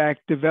 in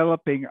fact,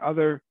 developing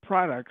other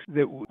products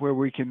where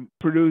we can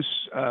produce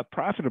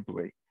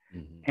profitably.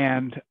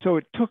 And so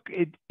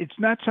it's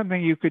not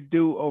something you could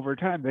do over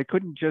time. They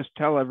couldn't just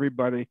tell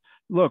everybody,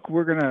 look,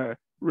 we're going to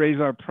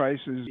raise our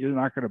prices. You're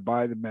not going to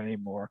buy them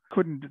anymore.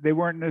 They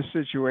weren't in a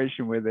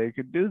situation where they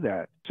could do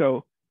that.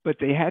 But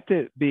they had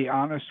to be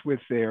honest with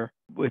their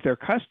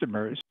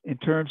customers in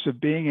terms of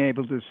being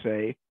able to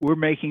say, we're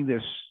making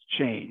this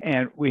change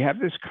and we have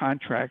this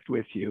contract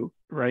with you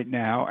right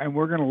now, and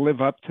we're going to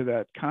live up to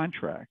that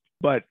contract.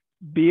 But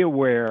be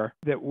aware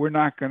that we're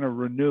not going to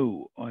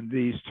renew on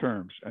these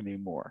terms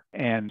anymore.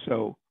 And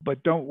so,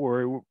 but don't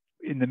worry,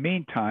 in the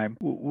meantime,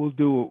 we'll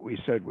do what we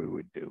said we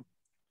would do.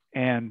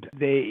 And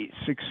they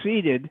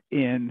succeeded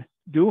in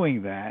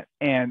doing that.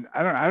 And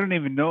I don't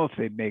even know if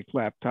they make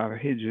laptop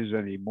hinges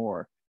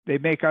anymore. They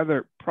make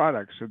other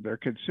products, and they're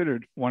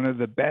considered one of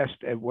the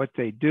best at what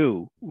they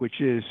do, which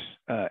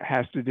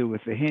has to do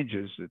with the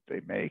hinges that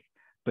they make.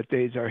 But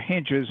these are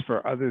hinges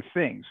for other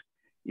things.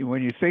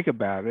 When you think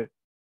about it,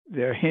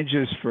 they're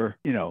hinges for,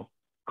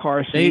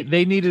 car seats.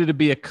 They needed to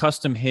be a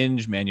custom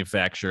hinge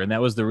manufacturer, and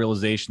that was the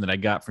realization that I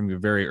got from you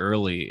very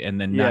early. And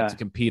then not to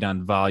compete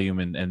on volume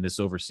and this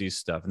overseas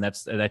stuff.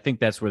 And I think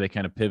that's where they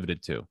kind of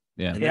pivoted to.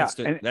 Yeah, and that's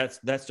their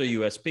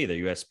USP. Their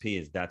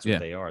USP is that's what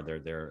they are.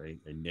 They're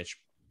a niche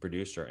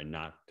producer, and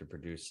not to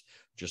produce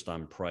just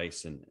on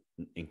price and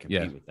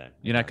compete with that.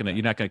 You're not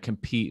gonna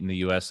compete in the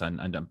US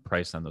on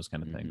price on those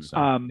kind of things.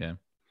 So,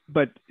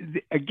 But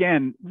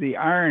again, the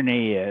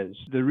irony is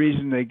the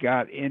reason they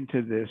got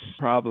into this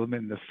problem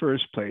in the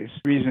first place,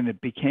 the reason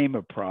it became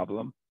a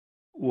problem,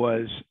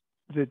 was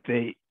that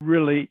they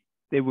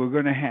were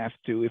going to have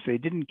to, if they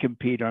didn't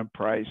compete on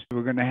price, they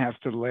were going to have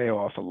to lay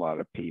off a lot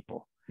of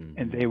people.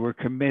 And they were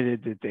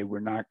committed that they were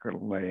not going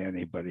to lay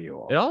anybody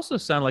off. It also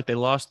sounded like they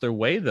lost their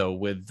way, though,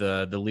 with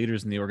the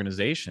leaders in the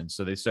organization.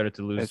 So they started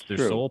to lose their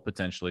soul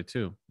potentially,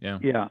 too.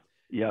 Yeah.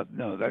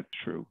 No, that's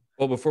true.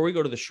 Well, before we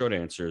go to the short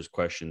answers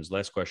questions,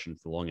 last question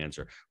for the long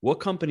answer. What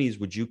companies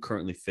would you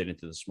currently fit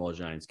into the small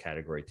giants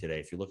category today?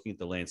 If you're looking at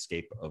the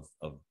landscape of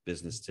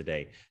business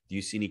today, do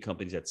you see any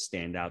companies that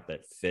stand out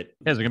that fit?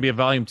 Yeah, there's going to be a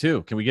volume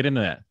 2. Can we get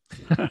into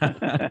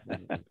that?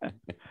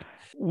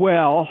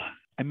 Well,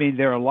 I mean,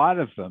 there are a lot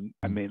of them.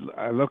 I mean,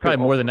 I look Probably at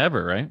more than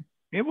ever, right?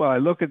 Yeah, well, I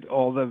look at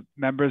all the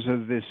members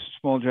of this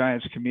Small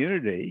Giants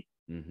community,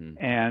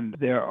 Mm-hmm. and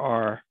there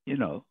are,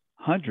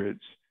 hundreds,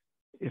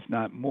 if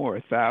not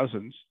more,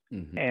 thousands.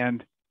 Mm-hmm.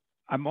 And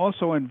I'm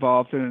also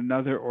involved in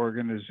another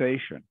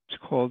organization. It's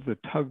called the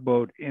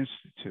Tugboat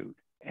Institute.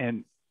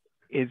 And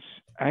it's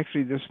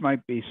actually, this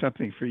might be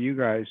something for you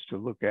guys to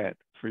look at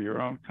for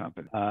your own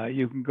company.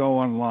 You can go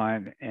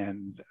online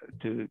and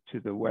to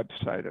the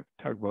website of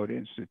Tugboat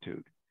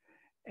Institute.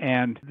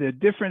 And the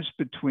difference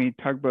between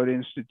Tugboat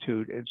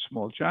Institute and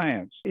Small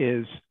Giants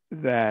is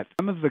that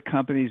some of the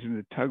companies in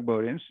the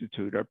Tugboat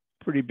Institute are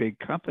pretty big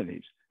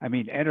companies. I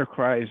mean,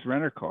 Enterprise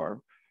Rent-A-Car,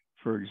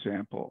 for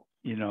example,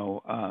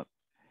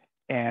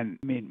 and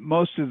I mean,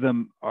 most of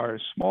them are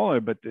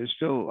smaller, but they're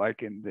still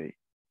like in the,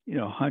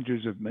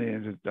 hundreds of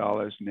millions of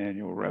dollars in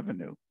annual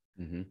revenue.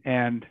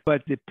 Mm-hmm.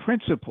 But the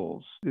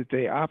principles that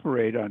they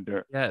operate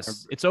under.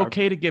 Yes. It's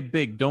okay to get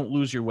big. Don't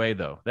lose your way,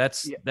 though.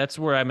 That's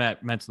where I'm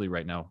at mentally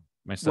right now.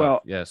 Myself.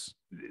 Well, yes.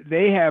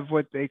 They have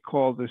what they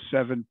call the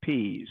 7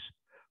 Ps,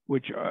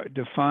 which are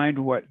defined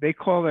what they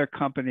call their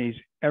companies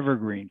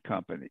evergreen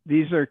companies.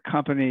 These are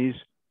companies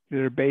that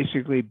are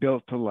basically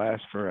built to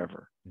last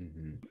forever.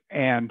 Mm-hmm.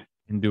 And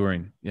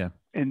enduring. Yeah.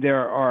 And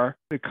there are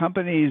the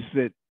companies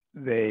that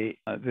that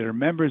are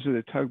members of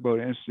the Tugboat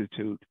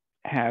Institute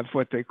have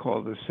what they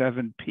call the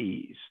 7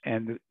 Ps.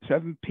 And the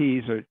 7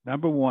 Ps are,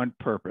 number one,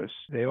 purpose.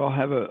 They all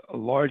have a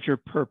larger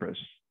purpose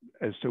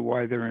as to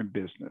why they're in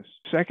business.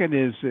 Second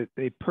is that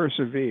they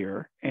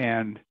persevere.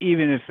 And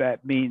even if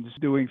that means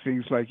doing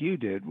things like you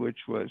did, which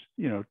was,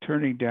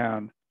 turning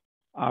down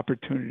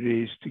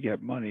opportunities to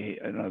get money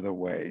in other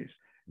ways.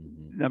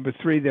 Mm-hmm. Number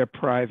 3, they're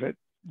private.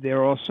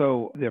 They're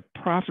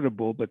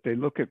profitable, but they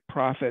look at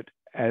profit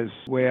as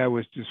the way I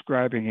was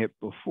describing it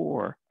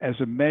before, as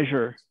a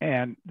measure.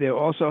 And they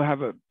also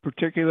have a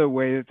particular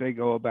way that they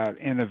go about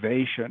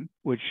innovation,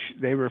 which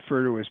they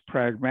refer to as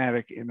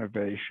pragmatic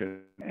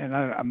innovation. And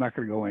I'm not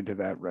going to go into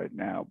that right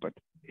now, but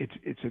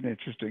it's an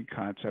interesting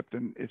concept,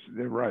 and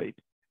they're right.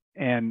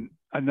 And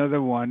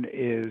another one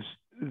is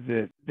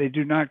that they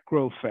do not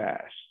grow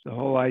fast. The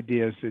whole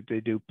idea is that they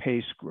do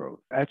pace growth.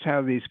 That's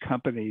how these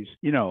companies,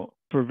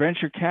 for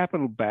venture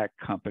capital backed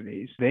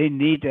companies, they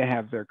need to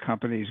have their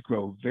companies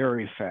grow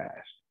very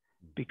fast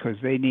because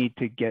they need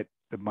to get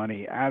the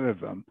money out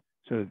of them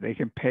so that they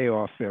can pay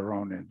off their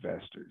own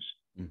investors.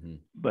 Mm-hmm.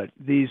 But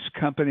these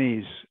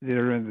companies that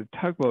are in the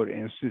Tugboat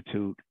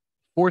Institute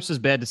forces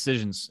bad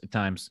decisions at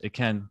times. It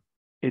can.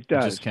 It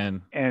does. It just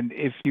can. And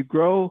if you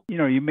grow,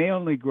 you may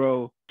only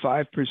grow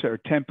 5% or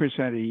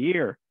 10% a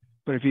year,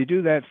 but if you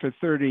do that for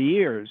 30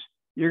 years,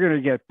 you're going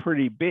to get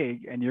pretty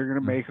big and you're going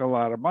to make a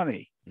lot of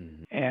money.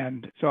 Mm-hmm.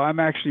 And so I'm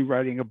actually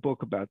writing a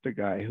book about the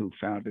guy who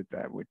founded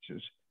that, which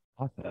is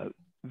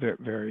very,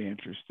 very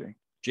interesting.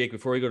 Jake,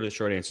 before we go to the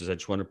short answers, I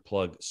just want to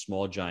plug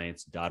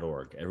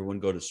smallgiants.org. Everyone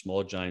go to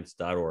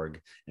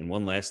smallgiants.org. And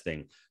one last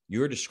thing, you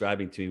were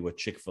describing to me what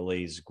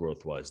Chick-fil-A's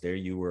growth was. There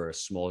you were a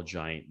small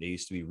giant. They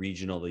used to be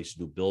regional. They used to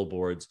do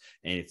billboards,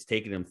 and it's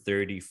taken them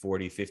 30,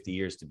 40, 50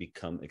 years to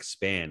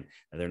expand.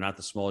 And they're not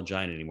the small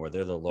giant anymore.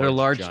 They're the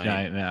large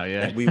giant now,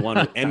 yeah. That we want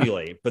to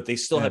emulate, but they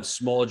still have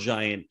small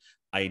giant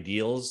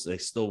ideals. They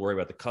still worry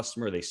about the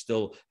customer. They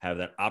still have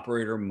that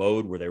operator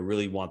mode where they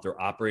really want their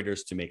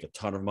operators to make a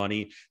ton of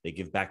money. They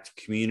give back to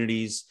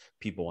communities.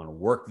 People want to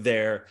work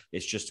there.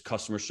 It's just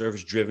customer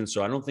service driven.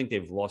 So I don't think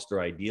they've lost their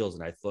ideals.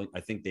 And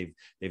I think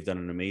they've done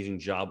an amazing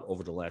job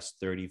over the last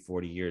 30,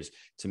 40 years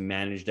to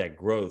manage that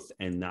growth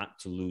and not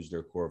to lose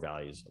their core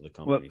values of the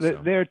company.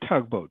 Well, they're a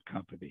tugboat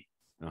company.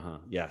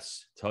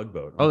 Yes.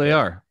 Tugboat. Oh, they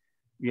are.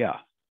 Yeah.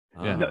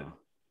 Yeah. No,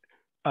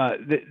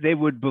 they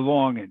would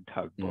belong in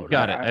Tugboat.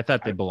 Got it. I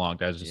thought they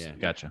belonged. I was just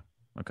gotcha.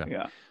 Okay.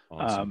 Yeah.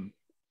 Awesome.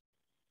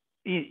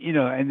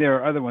 And there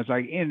are other ones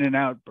like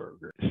In-N-Out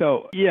Burger.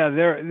 So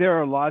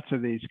there are lots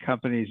of these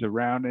companies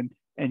around,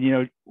 and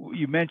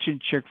you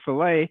mentioned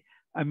Chick-fil-A.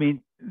 I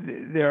mean,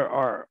 there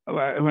are,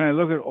 when I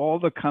look at all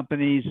the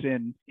companies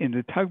in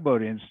the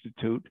Tugboat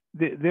Institute,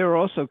 there are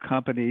also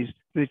companies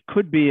that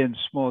could be in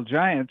Small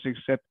Giants,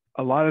 except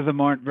a lot of them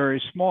aren't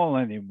very small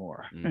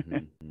anymore.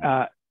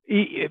 Mm-hmm.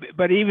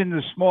 But even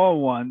the small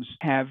ones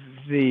have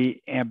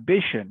the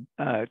ambition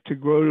to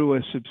grow to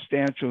a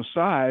substantial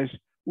size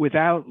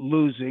without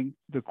losing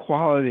the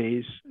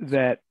qualities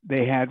that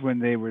they had when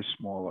they were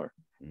smaller.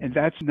 Mm-hmm. And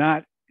that's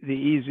not the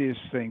easiest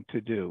thing to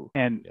do.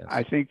 And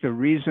I think the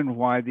reason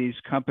why these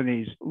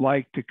companies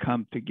like to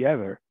come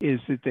together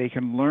is that they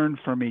can learn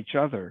from each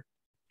other.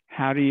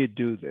 How do you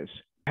do this?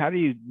 How do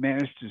you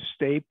manage to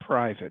stay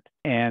private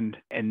and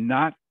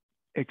not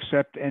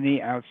accept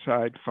any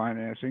outside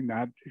financing,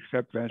 not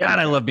accept venture? God,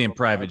 I love being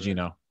private,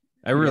 Gino.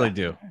 I really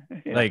do.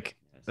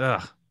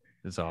 Yeah.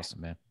 It's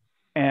awesome, man.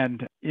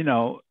 And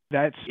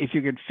that's, if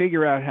you can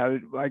figure out how to,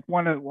 like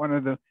one of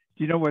the,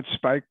 do you know what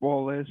spike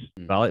ball is?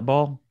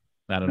 Volleyball?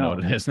 I don't know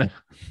what it is.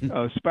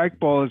 Spike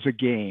ball is a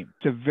game.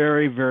 It's a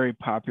very, very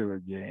popular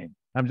game.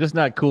 I'm just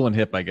not cool and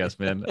hip, I guess,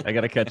 man. I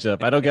got to catch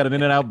up. I don't got an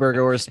In-N-Out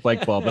Burger or a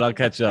spike ball, but I'll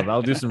catch up.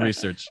 I'll do some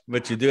research.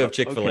 But you do have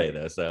Chick-fil-A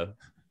though, so.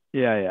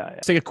 Yeah.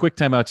 Let's take a quick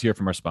time out to hear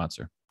from our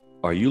sponsor.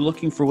 Are you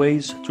looking for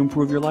ways to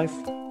improve your life?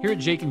 Here at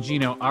Jake and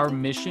Gino, our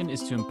mission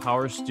is to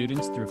empower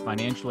students through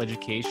financial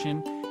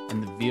education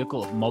and the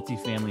vehicle of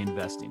multifamily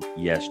investing.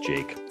 Yes,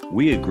 Jake.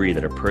 We agree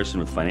that a person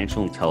with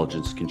financial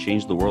intelligence can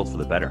change the world for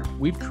the better.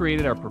 We've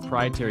created our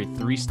proprietary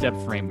 3-step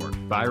framework,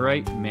 buy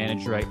right,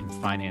 manage right, and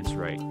finance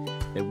right,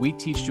 that we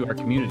teach to our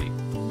community.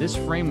 This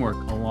framework,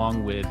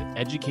 along with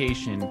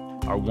education,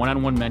 our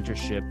one-on-one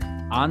mentorship,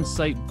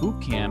 on-site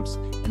boot camps,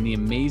 and the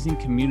amazing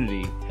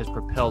community has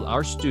propelled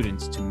our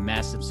students to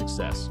massive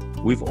success.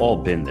 We've all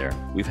been there.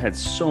 We've had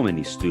so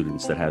many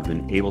students that have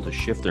been able to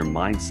shift their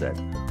mindset,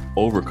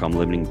 overcome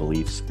limiting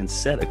beliefs, and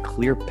set a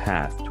clear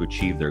path to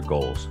achieve their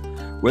goals.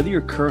 Whether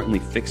you're currently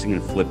fixing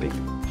and flipping,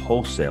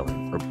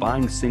 wholesaling, or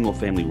buying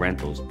single-family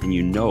rentals, and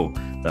you know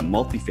that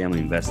multifamily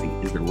investing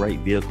is the right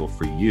vehicle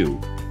for you,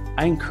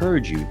 I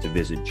encourage you to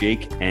visit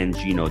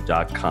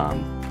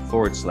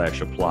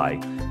jakeandgino.com/apply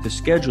to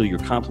schedule your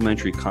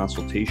complimentary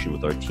consultation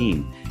with our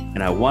team.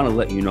 And I want to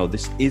let you know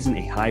this isn't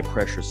a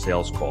high-pressure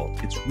sales call.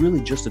 It's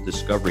really just a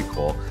discovery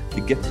call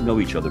to get to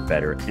know each other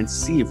better and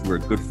see if we're a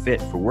good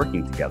fit for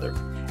working together.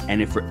 And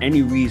if for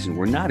any reason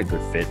we're not a good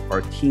fit,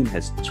 our team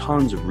has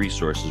tons of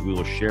resources we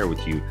will share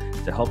with you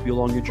to help you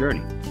along your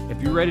journey.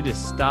 If you're ready to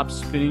stop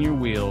spinning your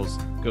wheels,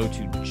 go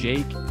to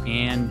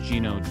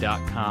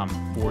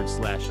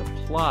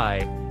jakeandgino.com/apply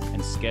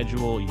and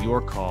schedule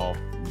your call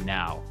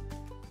now.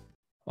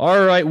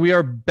 All right, we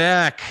are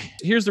back.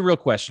 Here's the real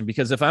question,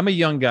 because if I'm a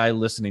young guy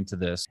listening to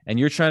this and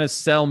you're trying to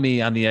sell me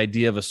on the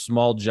idea of a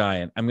small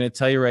giant, I'm going to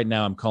tell you right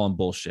now, I'm calling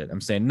bullshit. I'm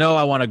saying, no,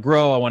 I want to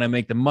grow. I want to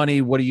make the money.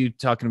 What are you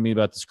talking to me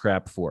about this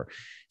crap for?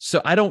 So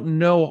I don't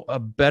know a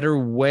better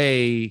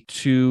way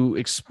to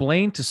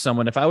explain to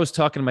someone. If I was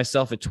talking to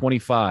myself at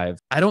 25,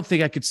 I don't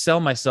think I could sell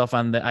myself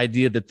on the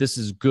idea that this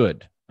is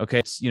good. Okay.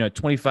 It's, at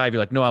 25,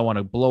 you're like, no, I want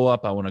to blow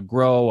up. I want to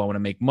grow. I want to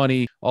make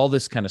money, all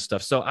this kind of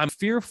stuff. So I'm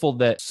fearful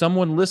that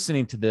someone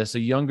listening to this, a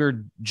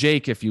younger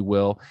Jake, if you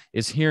will,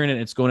 is hearing it.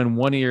 It's going in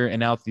one ear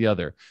and out the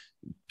other.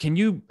 Can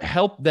you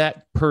help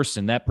that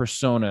person, that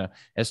persona,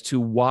 as to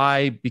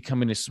why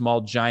becoming a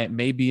small giant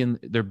may be in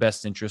their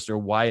best interest, or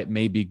why it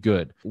may be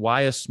good?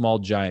 Why a small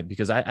giant?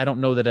 Because I don't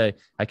know that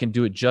I can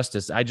do it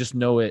justice. I just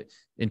know it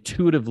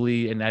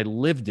intuitively and I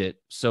lived it.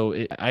 So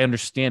I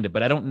understand it,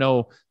 but I don't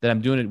know that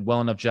I'm doing it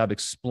well enough job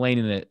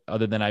explaining it,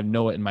 other than I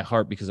know it in my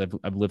heart because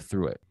I've lived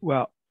through it.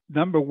 Well,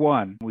 number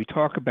one, we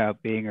talk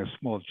about being a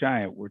small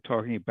giant. We're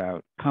talking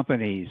about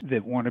companies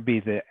that want to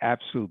be the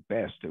absolute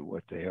best at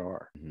what they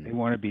are. Mm-hmm. They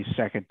want to be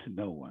second to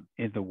no one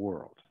in the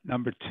world.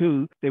 Number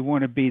two, they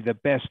want to be the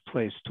best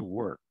place to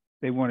work.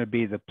 They want to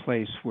be the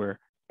place where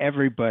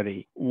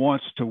everybody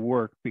wants to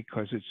work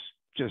because it's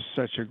just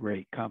such a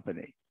great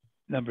company.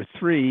 Number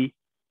three,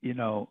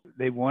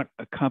 they want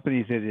a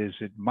company that is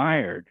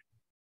admired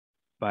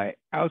by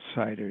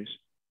outsiders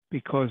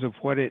because of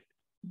what it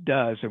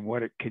does and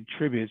what it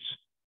contributes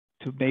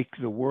to make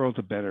the world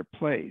a better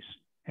place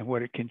and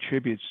what it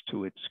contributes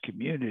to its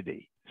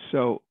community.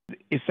 So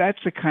if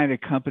that's the kind of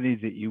company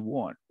that you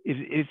want,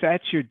 if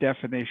that's your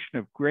definition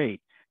of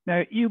great,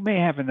 now you may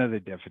have another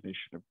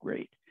definition of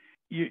great.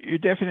 Your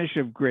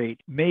definition of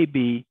great may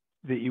be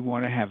that you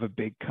want to have a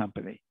big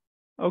company.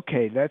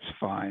 Okay, that's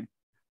fine.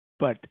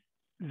 But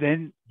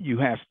then you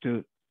have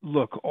to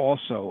look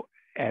also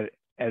at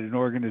an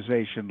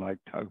organization like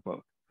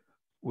Tugboat,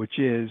 which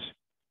is,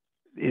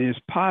 it is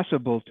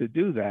possible to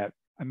do that.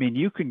 I mean,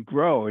 you can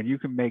grow and you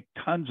can make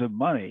tons of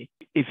money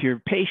if you're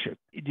patient.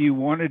 Do you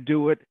want to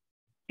do it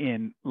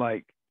in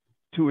like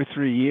 2 or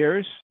 3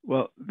 years?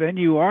 Well, then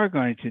you are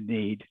going to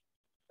need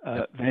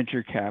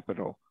venture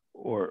capital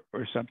or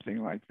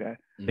something like that.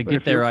 The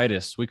get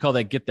there-itis. We call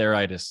that get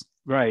there-itis.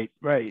 Right.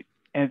 But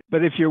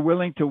if you're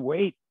willing to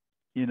wait,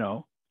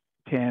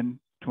 10,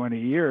 20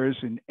 years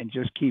and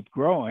just keep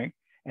growing,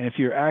 and if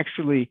you're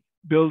actually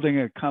building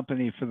a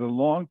company for the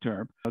long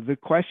term, the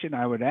question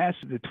I would ask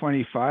the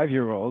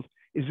 25-year-old,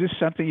 is this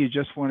something you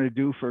just want to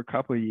do for a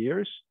couple of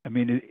years? I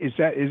mean, is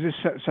this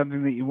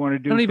something that you want to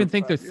do? I don't even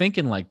think they're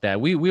thinking like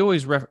that. We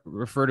always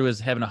refer to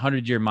as having a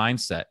 100-year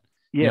mindset.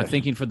 Yes.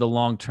 Thinking for the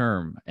long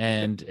term.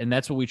 And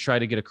that's what we try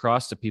to get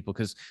across to people,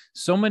 because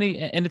so many,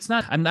 and it's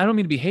not, I don't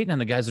mean to be hating on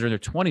the guys that are in their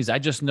 20s. I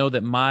just know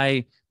that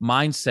my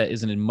mindset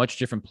is in a much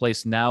different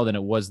place now than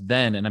it was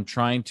then. And I'm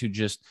trying to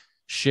just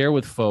share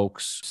with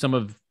folks some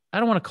of, I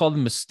don't want to call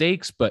them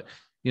mistakes, but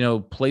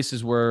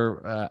places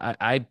where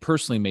I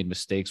personally made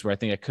mistakes where I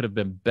think I could have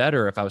been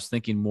better if I was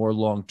thinking more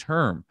long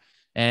term.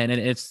 And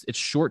it's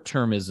short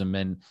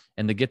termism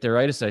and the get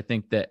there-itis, I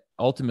think, that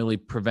ultimately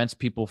prevents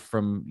people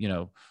from,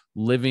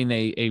 living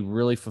a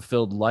really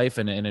fulfilled life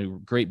and a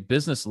great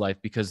business life,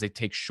 because they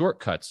take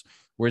shortcuts.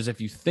 Whereas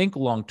if you think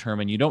long-term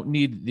and you don't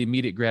need the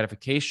immediate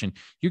gratification,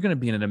 you're going to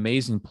be in an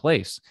amazing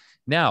place.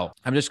 Now,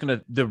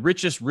 the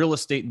richest real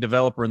estate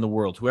developer in the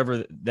world,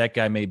 whoever that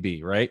guy may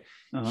be, right?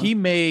 Uh-huh. He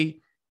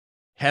may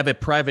have a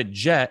private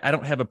jet. I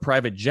don't have a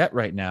private jet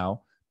right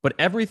now, but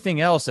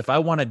everything else, if I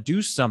want to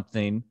do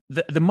something,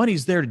 the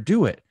money's there to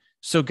do it.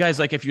 So guys,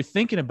 like if you're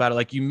thinking about it,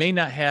 like you may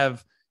not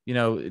have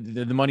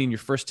the money in your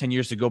first 10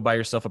 years to go buy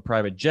yourself a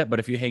private jet. But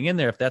if you hang in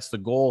there, if that's the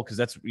goal, because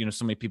that's,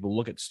 so many people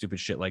look at stupid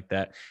shit like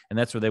that and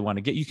that's where they want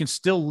to get, you can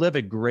still live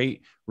a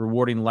great,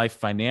 rewarding life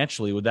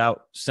financially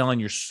without selling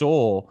your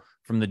soul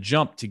from the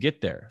jump to get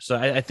there. So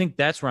I think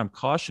that's where I'm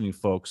cautioning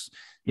folks.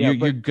 You're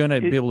going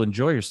to be able to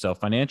enjoy yourself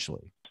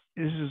financially.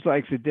 This is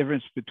like the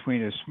difference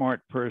between a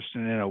smart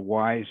person and a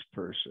wise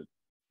person.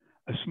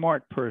 A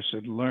smart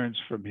person learns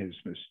from his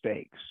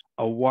mistakes.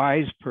 A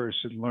wise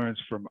person learns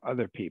from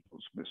other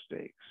people's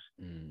mistakes.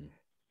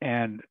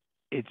 And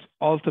it's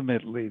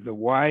ultimately the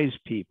wise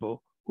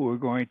people who are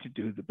going to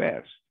do the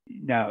best.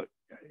 Now,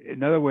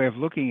 another way of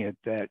looking at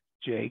that,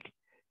 Jake,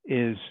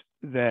 is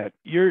that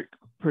your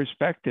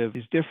perspective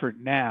is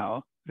different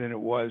now than it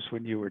was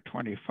when you were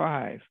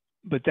 25.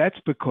 But that's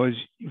because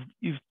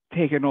you've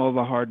taken all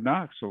the hard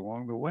knocks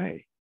along the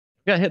way.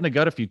 Got hit in the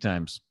gut a few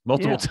times,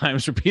 multiple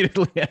times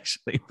repeatedly,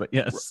 actually, but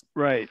yes.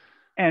 Right.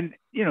 And,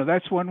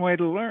 that's one way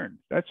to learn.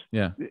 There's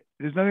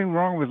nothing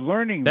wrong with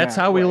learning. That's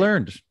how we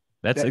learned.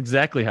 That's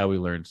exactly how we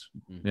learned.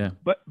 Yeah.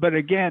 But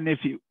again, if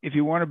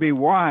you want to be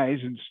wise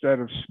instead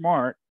of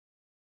smart,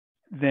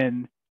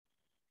 then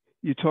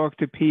you talk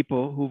to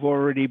people who've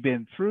already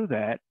been through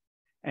that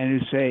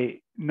and who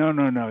say,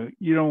 no,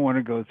 you don't want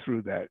to go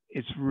through that.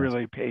 It's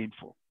really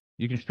painful.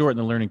 You can shorten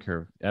the learning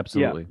curve.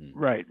 Absolutely. Yeah.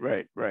 Right.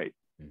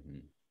 Mm-hmm.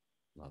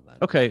 Love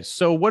that. Okay.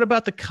 So what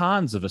about the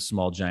cons of a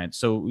small giant?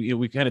 So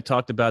we kind of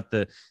talked about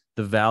the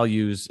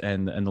values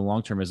and the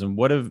long-termism.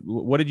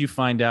 What did you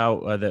find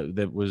out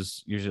that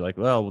was usually like,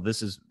 well,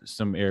 this is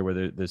some area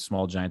where the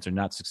small giants are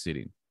not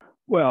succeeding?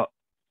 Well,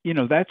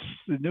 that's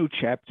the new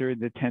chapter in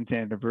the 10th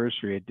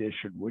anniversary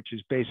edition, which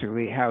is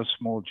basically how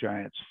small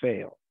giants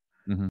fail,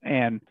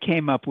 and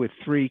came up with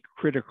 3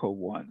 critical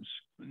ones.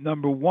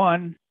 Number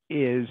 1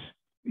 is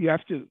you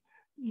have to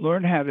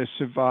learn how to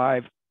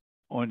survive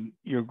on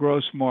your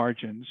gross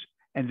margins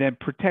and then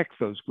protect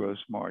those gross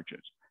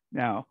margins.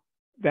 Now,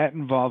 that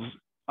involves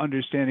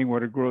understanding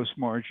what a gross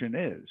margin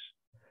is.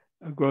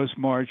 A gross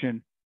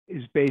margin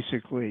is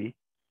basically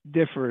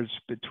difference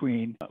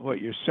between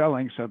what you're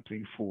selling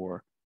something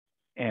for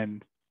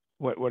and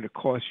what it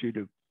costs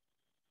you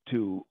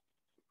to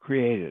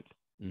create it.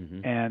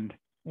 And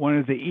one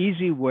of the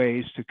easy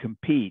ways to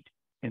compete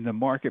in the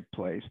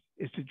marketplace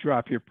is to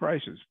drop your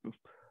prices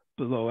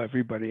below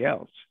everybody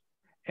else.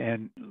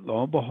 And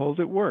lo and behold,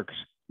 it works.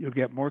 You'll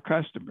get more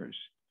customers.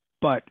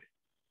 But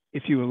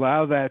if you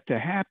allow that to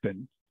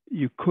happen,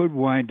 you could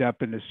wind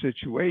up in a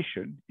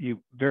situation, you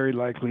very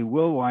likely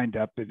will wind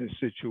up in a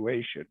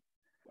situation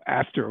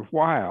after a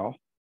while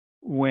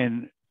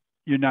when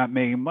you're not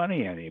making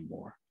money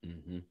anymore.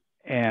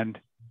 And,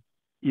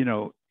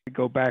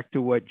 go back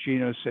to what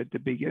Gino said to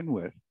begin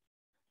with,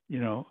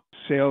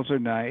 sales are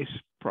nice,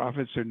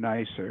 profits are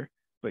nicer,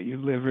 but you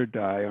live or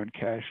die on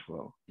cash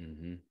flow.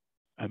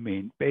 I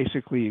mean,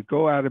 basically, you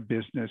go out of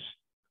business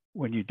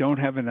when you don't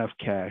have enough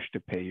cash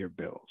to pay your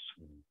bills.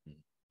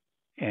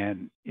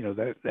 And,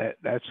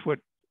 that's what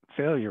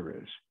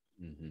failure is.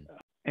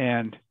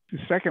 And the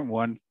second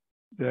one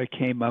that I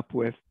came up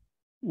with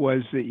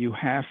was that you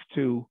have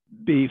to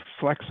be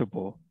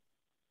flexible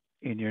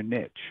in your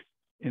niche.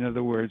 In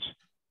other words,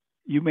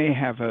 you may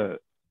have a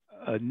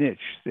niche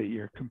that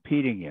you're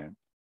competing in,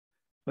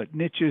 but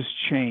niches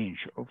change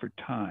over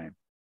time.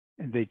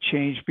 And they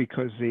change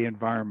because the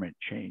environment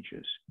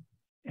changes.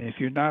 And if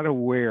you're not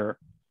aware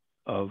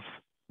of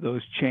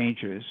those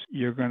changes,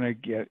 you're going to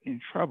get in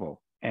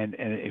trouble. And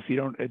if you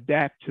don't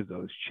adapt to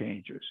those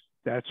changes,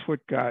 that's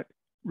what got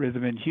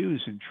Rhythm and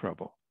Hughes in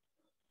trouble,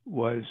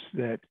 was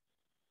that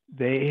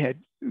they had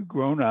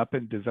grown up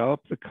and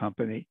developed the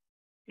company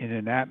in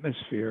an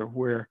atmosphere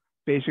where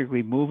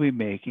basically movie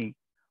making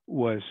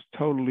was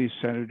totally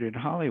centered in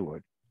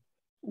Hollywood.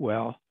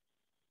 Well,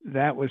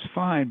 that was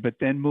fine, but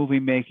then movie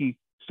making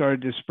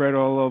started to spread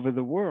all over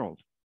the world.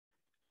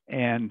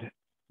 And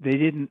they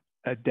didn't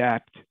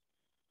adapt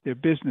their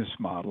business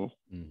model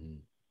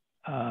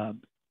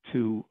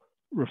to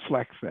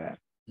reflect that.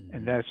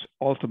 And that's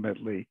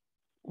ultimately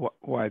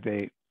why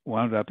they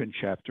wound up in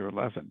Chapter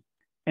 11.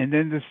 And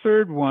then the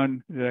third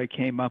one that I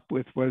came up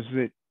with was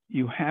that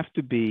you have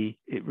to be,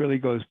 it really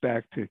goes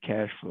back to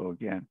cash flow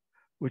again,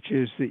 which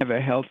is that you have a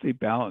healthy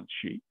balance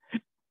sheet,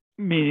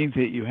 meaning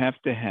that you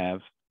have to have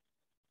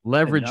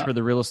leverage for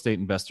the real estate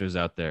investors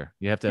out there.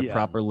 You have to have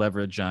proper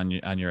leverage on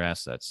your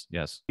assets.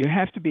 Yes. You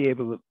have to be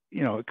able to,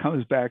 it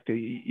comes back to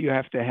you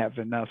have to have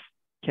enough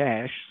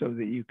cash so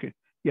that you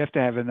have to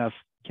have enough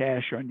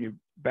cash on your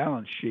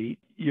balance sheet.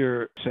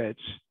 Your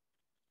assets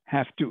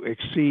have to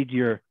exceed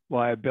your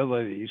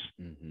liabilities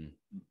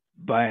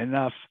by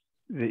enough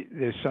that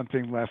there's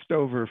something left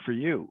over for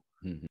you.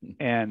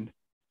 And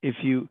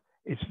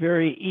it's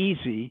very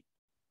easy.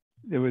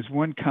 There was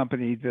one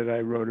company that I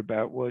wrote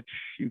about, which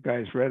you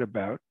guys read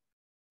about,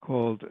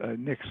 called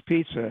Nick's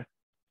Pizza,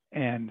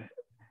 and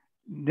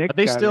Nick.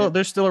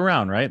 They're still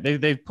around, right?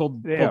 They've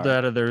pulled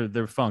out of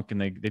their funk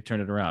and they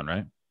turned it around,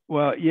 right?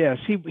 Well, yes,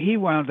 he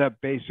wound up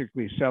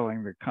basically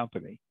selling the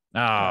company.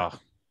 Oh,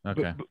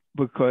 okay.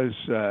 Because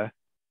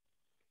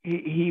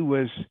he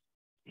was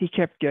he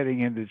kept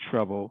getting into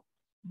trouble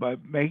by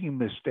making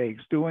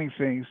mistakes, doing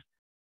things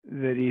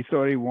that he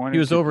thought he wanted. He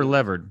was to over do.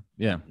 levered.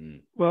 Yeah.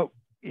 Well,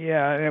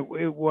 yeah,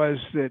 it was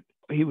that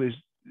he was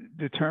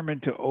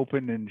determined to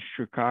open in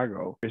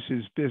Chicago because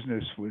his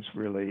business was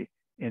really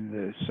in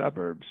the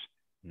suburbs.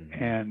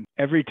 And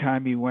every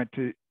time he went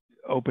to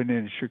open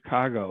in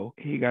Chicago,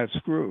 he got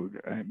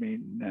screwed. I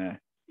mean,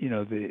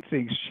 the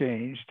things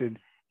changed, and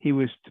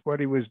what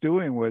he was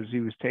doing was he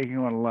was taking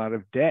on a lot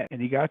of debt,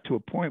 and he got to a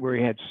point where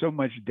he had so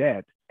much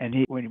debt.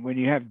 And when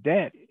you have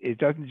debt, it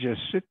doesn't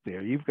just sit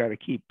there. You've got to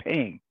keep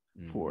paying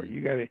for it.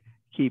 You got to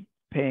keep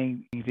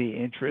paying the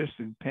interest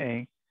and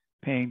paying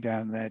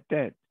down that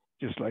debt.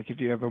 Just like if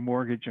you have a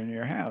mortgage on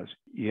your house,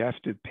 you have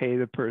to pay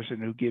the person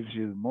who gives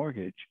you the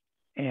mortgage,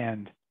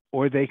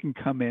 or they can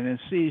come in and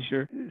seize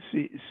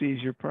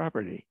your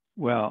property.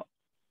 Well,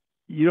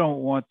 you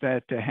don't want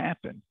that to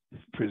happen,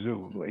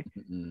 presumably.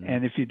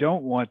 And if you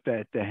don't want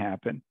that to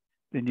happen,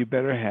 then you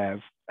better have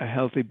a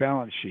healthy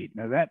balance sheet.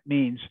 Now, that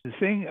means the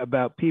thing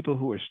about people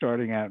who are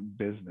starting out in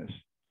business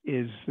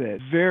is that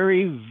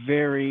very,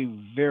 very,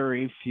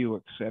 very few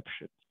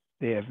exceptions,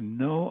 they have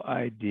no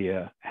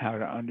idea how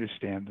to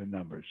understand the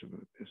numbers of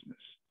a business.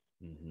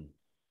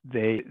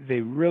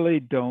 They really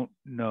don't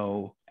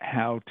know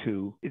how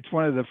to. It's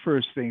one of the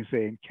first things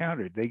they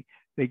encountered.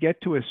 They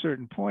get to a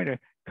certain point. A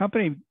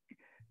company,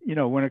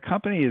 when a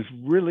company is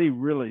really,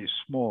 really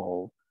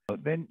small,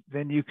 then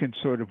you can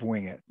sort of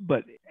wing it.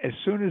 But as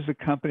soon as the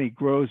company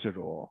grows at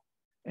all,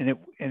 and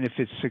if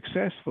it's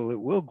successful, it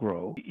will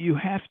grow. You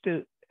have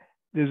to.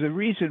 There's a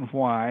reason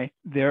why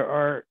there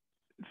are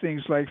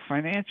things like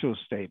financial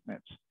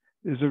statements.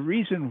 There's a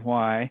reason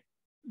why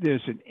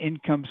there's an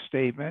income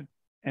statement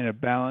and a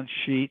balance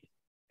sheet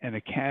and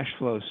a cash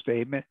flow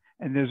statement,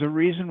 and there's a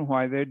reason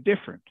why they're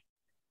different.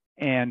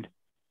 And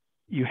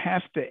you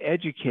have to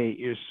educate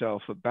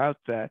yourself about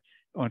that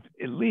on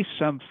at least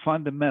some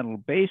fundamental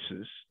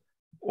basis,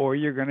 or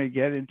you're going to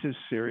get into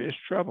serious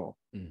trouble.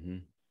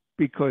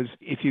 Because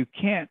if you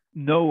can't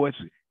know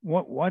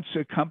once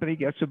a company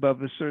gets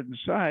above a certain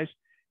size,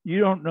 you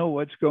don't know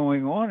what's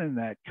going on in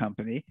that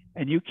company,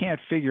 and you can't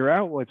figure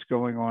out what's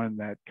going on in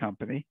that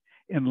company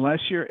unless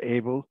you're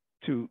able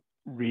to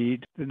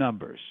read the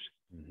numbers.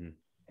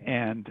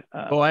 And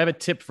I have a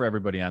tip for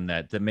everybody on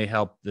that may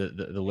help the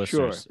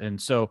listeners. Sure. And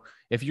so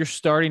if you're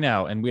starting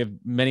out, and we have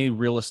many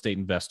real estate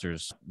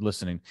investors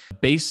listening,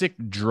 basic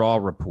draw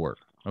report.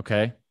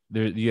 Okay.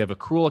 You have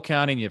accrual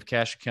accounting, you have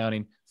cash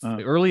accounting.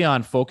 Early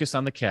on, focus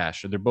on the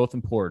cash. They're both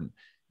important.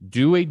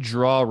 Do a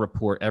draw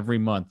report every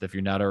month if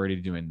you're not already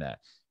doing that.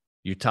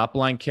 Your top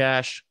line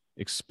cash,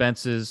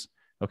 expenses,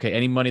 okay,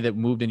 any money that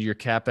moved into your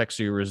CapEx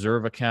or your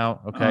reserve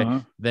account,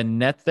 okay, then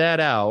net that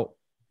out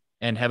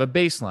and have a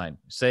baseline.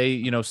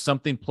 Say,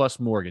 something plus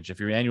mortgage. If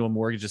your annual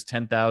mortgage is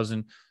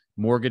 $10,000,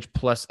 mortgage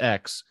plus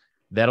X,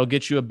 that'll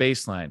get you a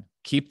baseline.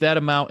 Keep that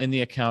amount in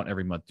the account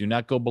every month. Do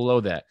not go below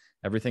that.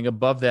 Everything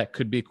above that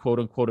could be quote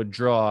unquote a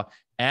draw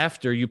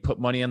after you put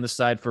money on the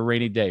side for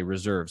rainy day,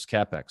 reserves,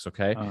 CapEx,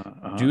 okay?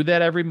 Do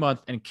that every month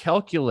and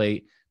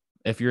calculate,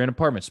 if you're in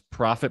apartments,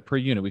 profit per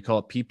unit. We call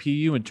it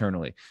PPU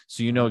internally.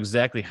 So you know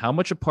exactly how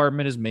much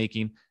apartment is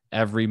making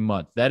every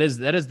month. That is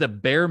the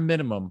bare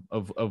minimum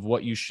of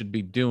what you should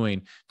be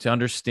doing to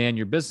understand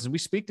your business. And we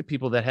speak to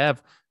people that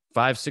have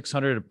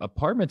 500-600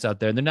 apartments out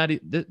there. And they're not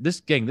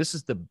this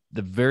is the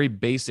very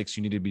basics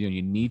you need to be doing.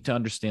 You need to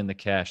understand the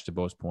cash, to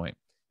Bo's point.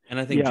 And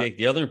I think, Jake,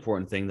 the other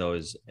important thing, though,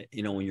 is,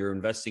 when you're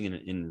investing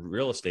in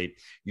real estate,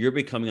 you're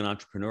becoming an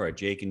entrepreneur. At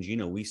Jake and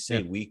Gino, we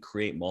say we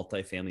create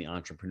multifamily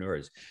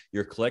entrepreneurs.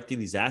 You're collecting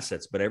these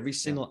assets, but every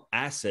single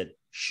asset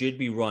should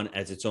be run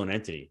as its own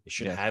entity. It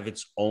should have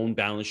its own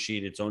balance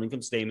sheet, its own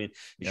income statement.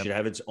 It should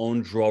have its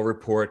own draw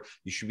report.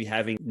 You should be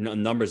having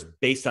numbers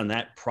based on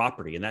that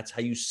property. And that's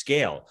how you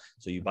scale.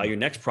 So you buy your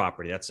next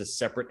property. That's a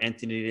separate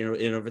entity in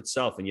and of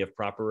itself. And you have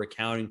proper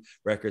accounting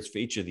records for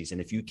each of these.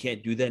 And if you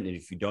can't do that, and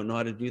if you don't know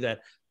how to do that,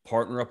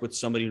 partner up with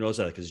somebody who knows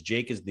that, because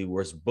Jake is the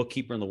worst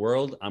bookkeeper in the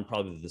world. I'm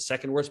probably the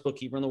second worst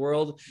bookkeeper in the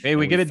world. Hey,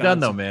 we get it done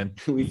though, man.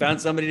 We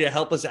found somebody to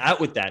help us out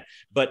with that.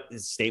 But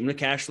statement of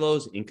cash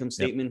flows, income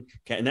statement,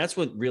 and that's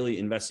what really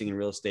investing in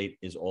real estate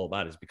is all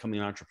about, is becoming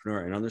an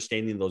entrepreneur and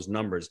understanding those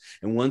numbers.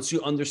 And once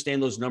you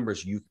understand those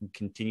numbers, you can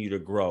continue to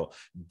grow.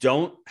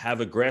 Don't have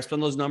a grasp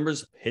on those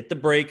numbers, hit the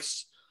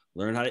brakes,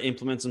 learn how to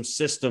implement some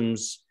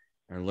systems,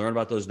 and learn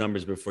about those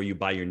numbers before you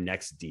buy your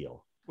next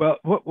deal. Well,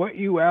 what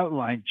you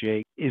outlined,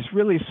 Jake, is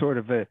really sort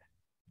of a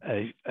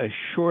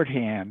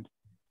shorthand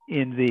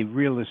in the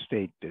real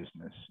estate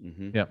business.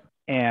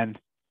 And,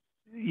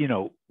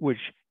 which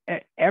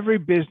every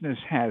business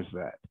has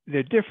that.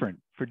 They're different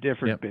for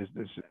different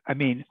businesses. I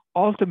mean,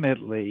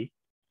 ultimately,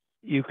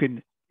 you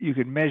can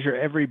measure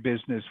every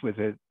business with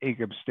an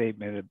income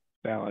statement, a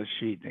balance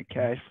sheet, and a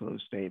cash flow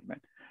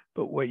statement.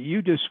 But what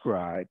you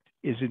described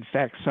is, in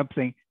fact,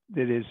 something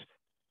that is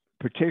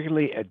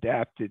particularly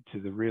adapted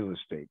to the real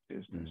estate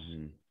business.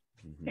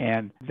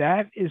 And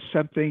that is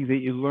something that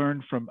you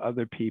learn from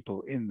other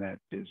people in that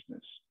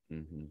business.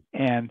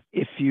 And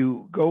if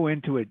you go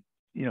into it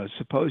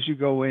suppose you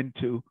go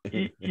into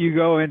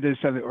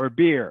something, or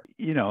beer,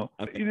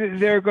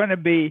 there are going to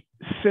be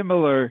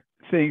similar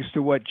things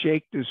to what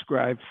Jake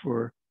described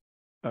for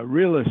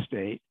real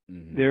estate.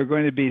 Mhm. There are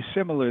going to be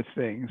similar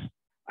things.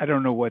 I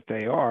don't know what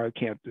they are. I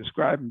can't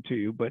describe them to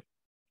you, but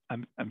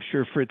I'm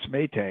sure Fritz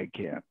Maytag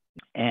can.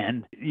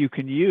 And you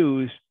can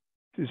use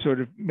to sort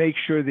of make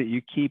sure that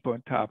you keep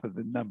on top of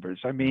the numbers.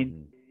 I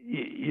mean,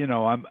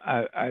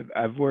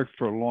 I've worked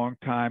for a long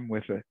time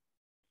with a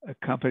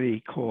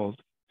company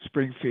called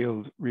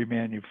Springfield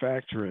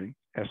Remanufacturing,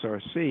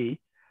 SRC,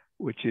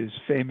 which is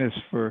famous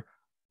for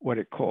what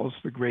it calls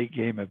the great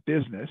game of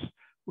business,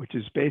 which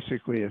is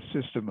basically a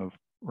system of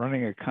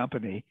running a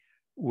company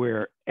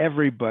where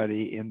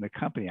everybody in the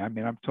company, I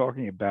mean, I'm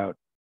talking about,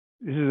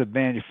 this is a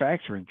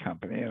manufacturing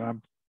company,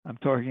 and I'm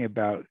talking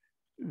about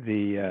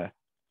the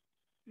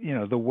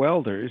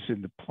welders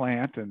in the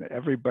plant and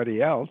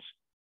everybody else.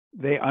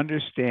 They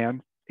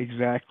understand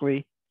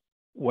exactly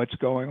what's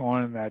going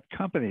on in that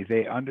company.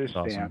 They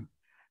understand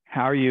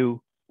how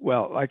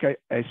like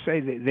I say,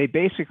 they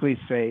basically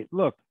say,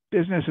 look,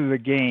 business is a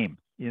game.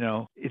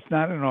 It's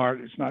not an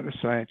art, it's not a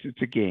science,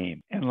 it's a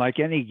game. And like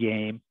any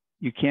game,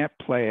 you can't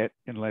play it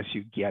unless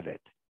you get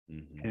it.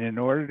 Mhm. And in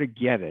order to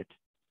get it,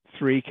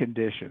 3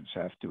 conditions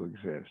have to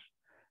exist.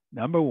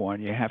 Number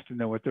 1, you have to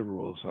know what the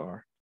rules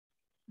are.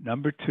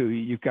 Number 2,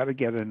 you've got to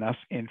get enough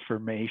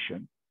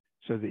information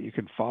so that you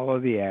can follow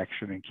the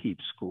action and keep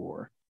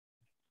score.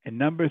 And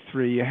number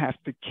 3, you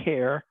have to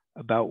care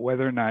about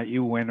whether or not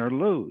you win or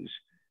lose.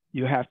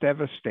 You have to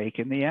have a stake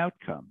in the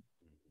outcome.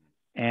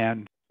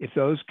 And if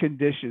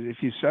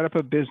you set up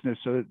a business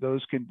so that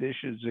those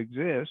conditions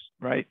exist,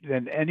 right,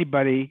 then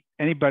anybody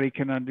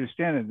can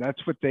understand it.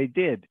 That's what they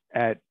did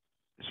at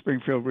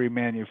Springfield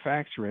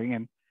Remanufacturing.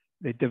 And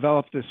they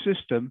developed a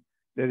system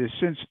that has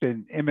since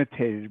been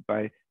imitated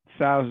by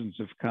thousands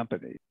of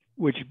companies,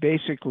 which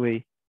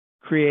basically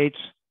creates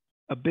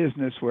a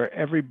business where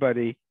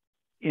everybody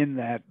in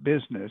that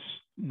business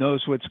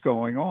knows what's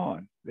going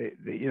on.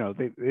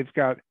 They've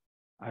got,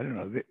 I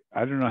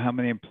don't know how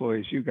many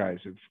employees you guys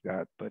have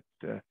got, but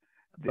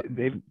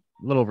they've a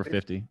little over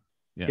 50.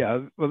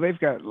 Yeah. Well, they've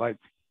got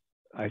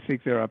I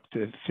think they're up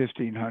to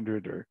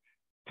 1,500 or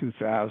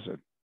 2,000,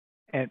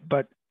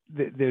 but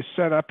they're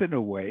set up in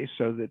a way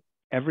so that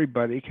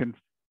everybody can,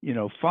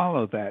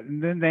 follow that.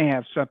 And then they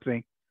have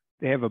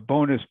a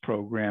bonus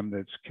program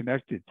that's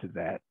connected to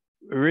that.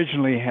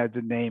 Originally had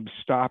the name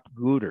Stop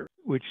Gooter,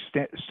 which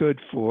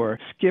stood for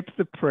Skip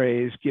the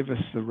Praise, Give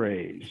Us the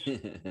Raise. I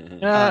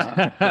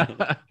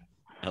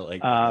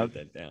like that. Write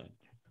that down.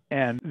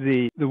 And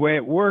the way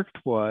it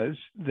worked was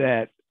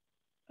that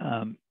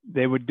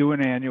they would do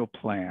an annual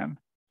plan,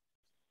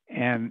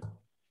 and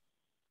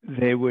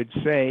they would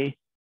say,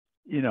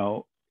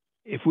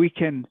 if we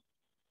can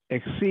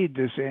exceed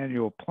this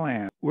annual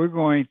plan, we're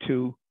going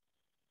to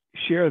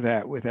share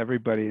that with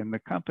everybody in the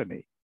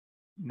company.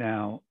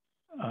 Now,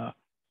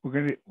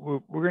 we're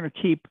going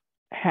to keep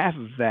half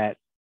of that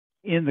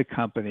in the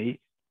company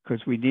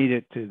because we need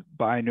it to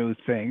buy new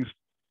things,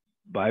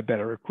 buy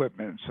better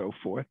equipment, and so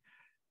forth.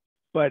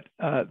 But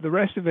the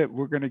rest of it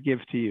we're going to give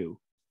to you.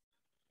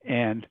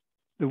 And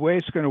the way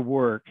it's going to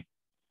work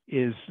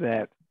is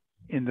that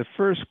in the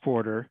first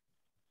quarter,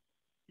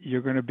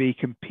 you're going to be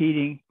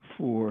competing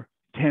for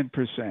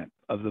 10%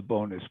 of the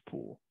bonus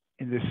pool.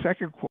 In the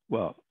second quarter,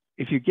 well,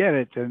 if you get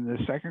it, then the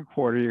second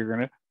quarter, you're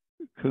going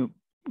to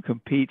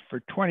compete for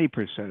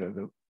 20% of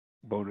the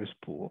bonus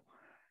pool.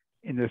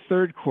 In the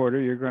third quarter,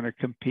 you're going to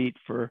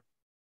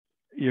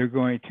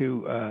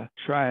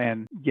try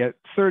and get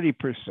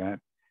 30%.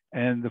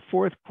 And the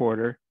fourth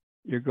quarter,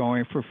 you're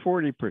going for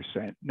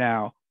 40%.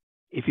 Now,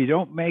 if you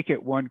don't make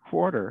it one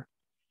quarter,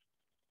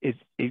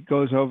 it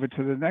goes over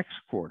to the next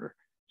quarter.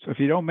 So if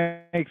you don't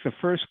make the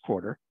first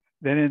quarter,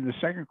 then in the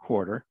second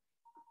quarter,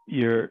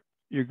 you're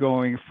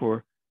going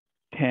for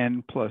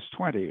 10 plus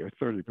 20 or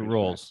 30%. The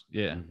rolls,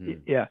 yeah. Mm-hmm.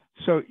 Yeah.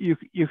 So you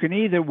can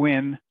either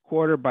win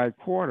quarter by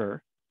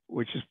quarter,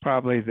 which is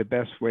probably the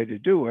best way to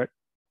do it,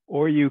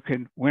 or you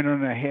can win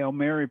on a Hail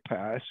Mary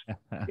pass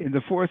in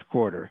the fourth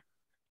quarter,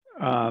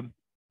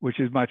 which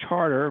is much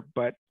harder,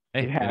 but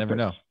hey, it happens. You never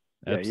know.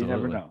 Yeah, Absolutely. you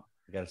never know.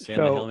 You got to stand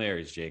the Hail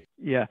Marys, Jake.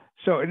 Yeah.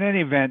 So in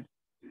any event,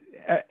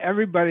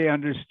 everybody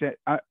understand.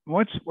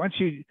 Once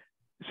you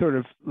sort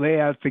of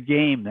lay out the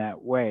game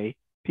that way,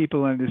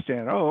 people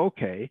understand. Oh,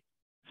 okay.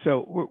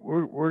 So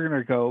we're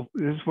going to go.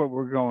 This is what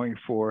we're going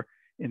for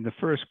in the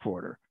first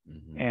quarter,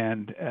 Mm-hmm.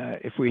 and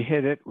if we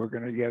hit it, we're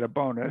going to get a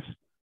bonus.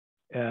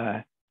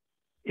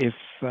 If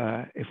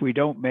we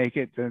don't make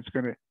it, then it's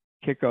going to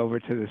kick over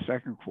to the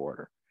second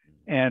quarter,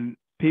 and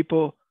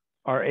people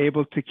are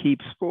able to keep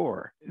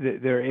score.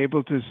 They're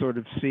able to sort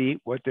of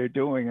see what they're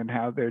doing and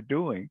how they're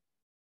doing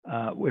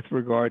with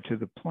regard to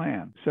the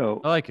plan.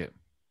 So I like it.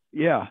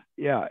 Yeah.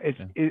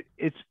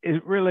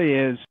 It really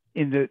is.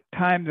 In the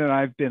time that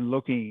I've been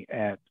looking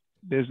at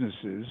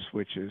businesses,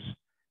 which is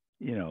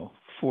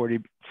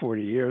 40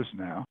 years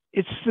now,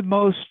 it's the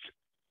most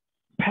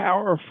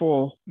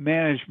powerful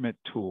management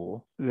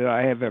tool that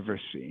I have ever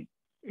seen.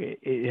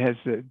 It has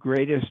the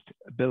greatest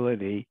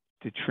ability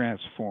to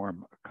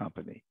transform a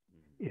company,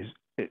 is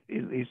at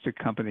least a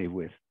company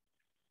with,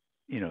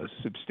 a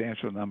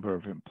substantial number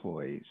of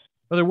employees.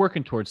 Well, they're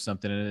working towards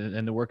something,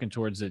 and they're working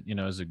towards it,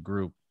 as a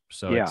group.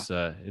 So Yeah.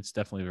 it's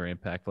definitely very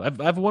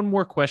impactful. I have one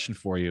more question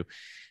for you.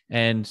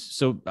 And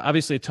so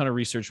obviously a ton of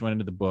research went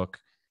into the book.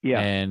 Yeah.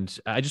 And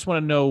I just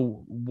want to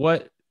know,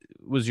 what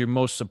was your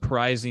most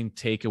surprising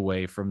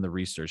takeaway from the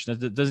research?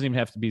 It doesn't even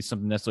have to be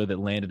something necessarily that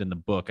landed in the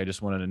book. I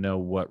just wanted to know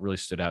what really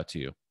stood out to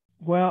you.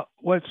 Well,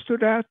 what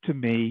stood out to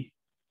me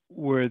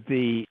were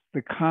the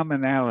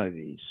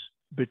commonalities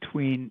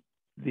between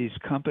these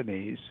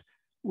companies,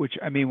 which,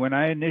 when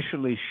I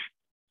initially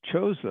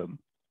chose them,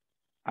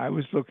 I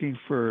was looking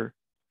for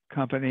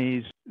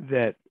companies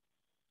that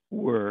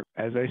were,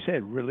 as I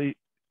said, really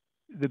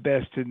the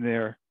best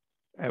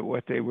at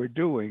what they were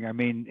doing.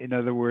 In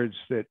other words,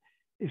 that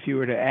if you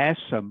were to ask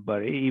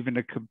somebody, even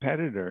a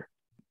competitor,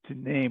 to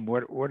name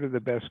what are the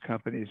best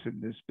companies in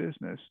this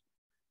business,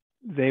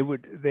 they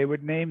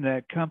would name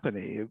that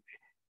company.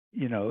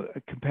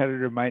 A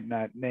competitor might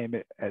not name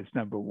it as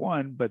number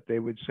one, but they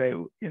would say,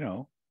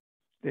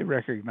 they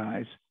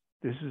recognize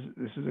this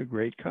is a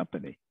great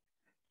company.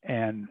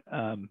 And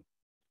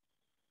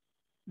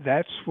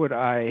that's what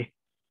I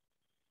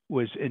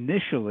was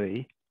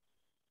initially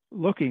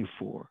looking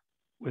for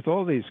with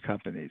all these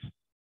companies.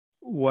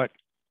 What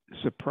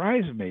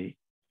surprised me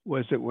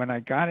was that when I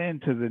got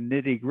into the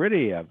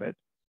nitty-gritty of it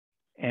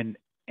and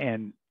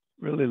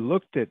really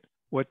looked at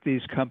what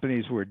these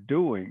companies were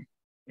doing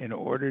in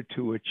order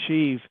to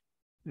achieve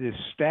this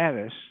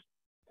status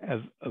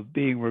of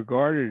being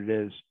regarded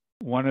as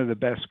one of the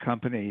best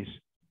companies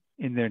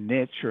in their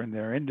niche or in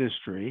their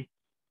industry,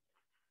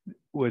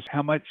 was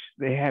how much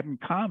they had in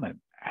common,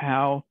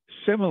 how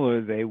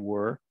similar they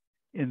were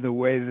in the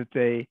way that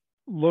they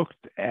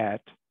looked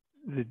at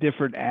the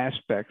different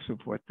aspects of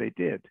what they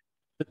did.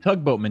 The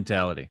tugboat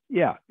mentality.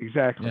 Yeah,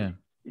 exactly.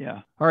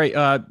 Yeah. All right.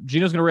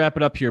 Gino's going to wrap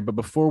it up here, but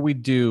before we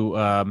do,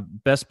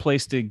 best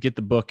place to get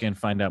the book and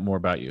find out more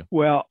about you.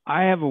 Well,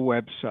 I have a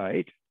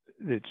website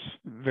that's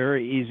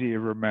very easy to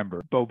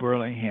remember,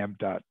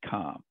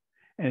 BoBurlingham.com.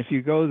 And if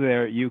you go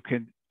there, you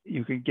can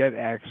get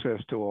access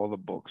to all the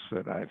books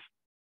that I've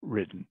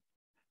written.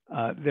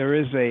 There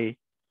is a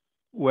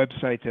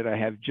website that I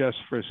have just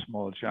for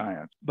Small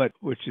Giants, but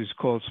which is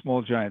called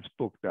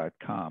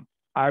smallgiantsbook.com.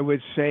 I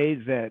would say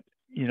that,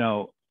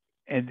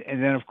 and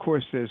then of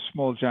course there's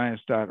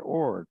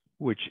smallgiants.org,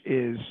 which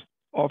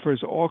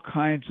offers all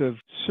kinds of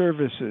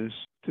services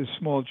to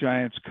small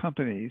giants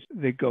companies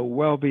that go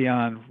well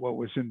beyond what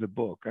was in the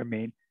book.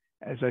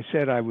 As I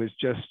said, I was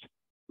just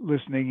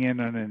listening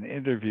in on an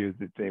interview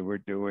that they were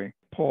doing,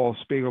 Paul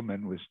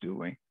Spiegelman was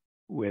doing,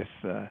 with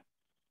a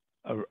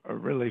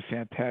really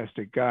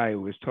fantastic guy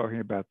who was talking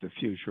about the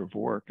future of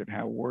work and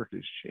how work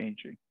is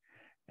changing.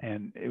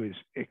 And it was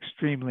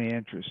extremely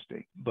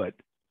interesting. But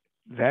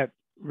that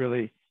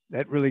really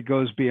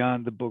goes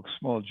beyond the book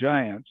Small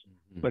Giants,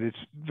 but it's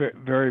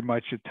very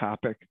much a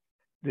topic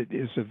that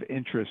is of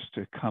interest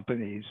to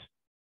companies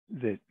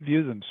that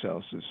view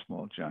themselves as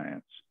small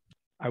giants.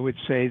 I would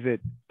say that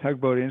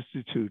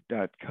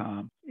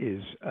tugboatinstitute.com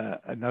is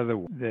another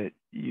one that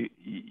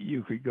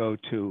you could go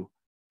to,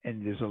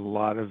 and there's a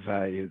lot of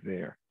value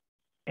there.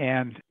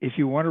 And if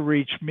you want to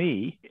reach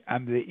me,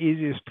 I'm the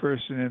easiest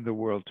person in the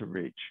world to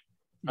reach.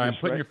 I'm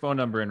putting your phone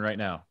number in right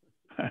now.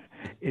 I'm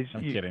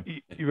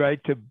kidding. You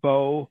write to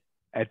Bo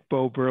at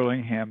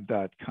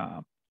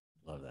BoBurlingham.com.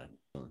 Love that.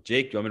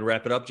 Jake, do you want me to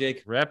wrap it up,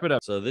 Jake? Wrap it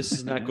up. So this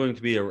is not going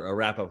to be a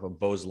wrap up of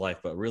Bo's life,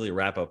 but really a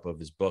wrap up of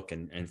his book.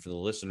 And for the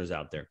listeners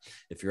out there,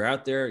 if you're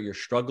out there, you're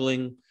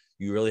struggling,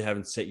 you really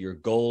haven't set your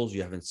goals,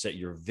 you haven't set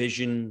your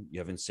vision, you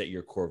haven't set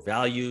your core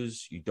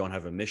values, you don't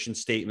have a mission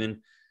statement,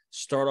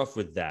 start off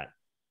with that.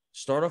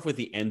 Start off with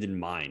the end in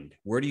mind.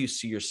 Where do you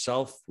see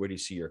yourself? Where do you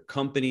see your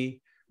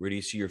company? Where do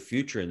you see your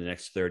future in the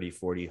next 30,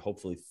 40,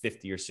 hopefully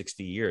 50 or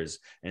 60 years?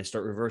 And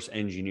start reverse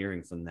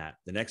engineering from that.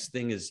 The next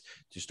thing is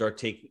to start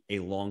taking a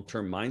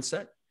long-term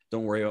mindset.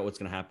 Don't worry about what's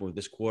going to happen with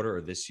this quarter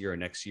or this year or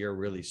next year.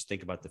 Really just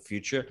think about the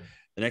future.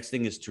 The next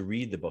thing is to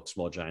read the book,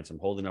 Small Giants. I'm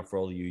holding up for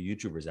all of you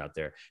YouTubers out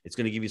there. It's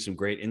going to give you some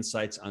great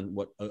insights on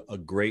what a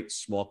great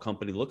small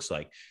company looks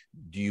like.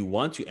 Do you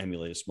want to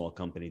emulate a small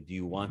company? Do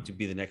you want to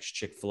be the next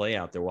Chick-fil-A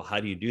out there? Well, how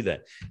do you do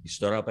that? You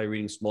start out by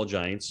reading Small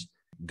Giants.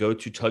 Go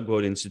to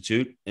Tugboat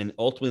Institute. And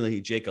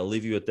ultimately, Jake, I'll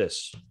leave you with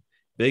this.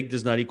 Big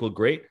does not equal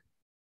great,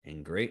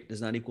 and great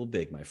does not equal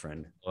big, my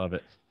friend. Love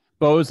it.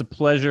 Bo, it's a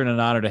pleasure and an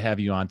honor to have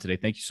you on today.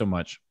 Thank you so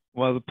much.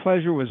 Well, the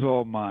pleasure was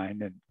all mine,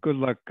 and good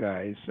luck,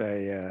 guys.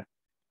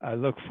 I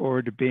look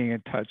forward to being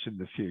in touch in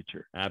the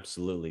future.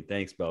 Absolutely.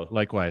 Thanks, Bo.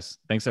 Likewise.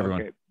 Thanks,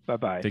 everyone. Okay.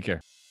 Bye-bye. Take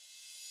care.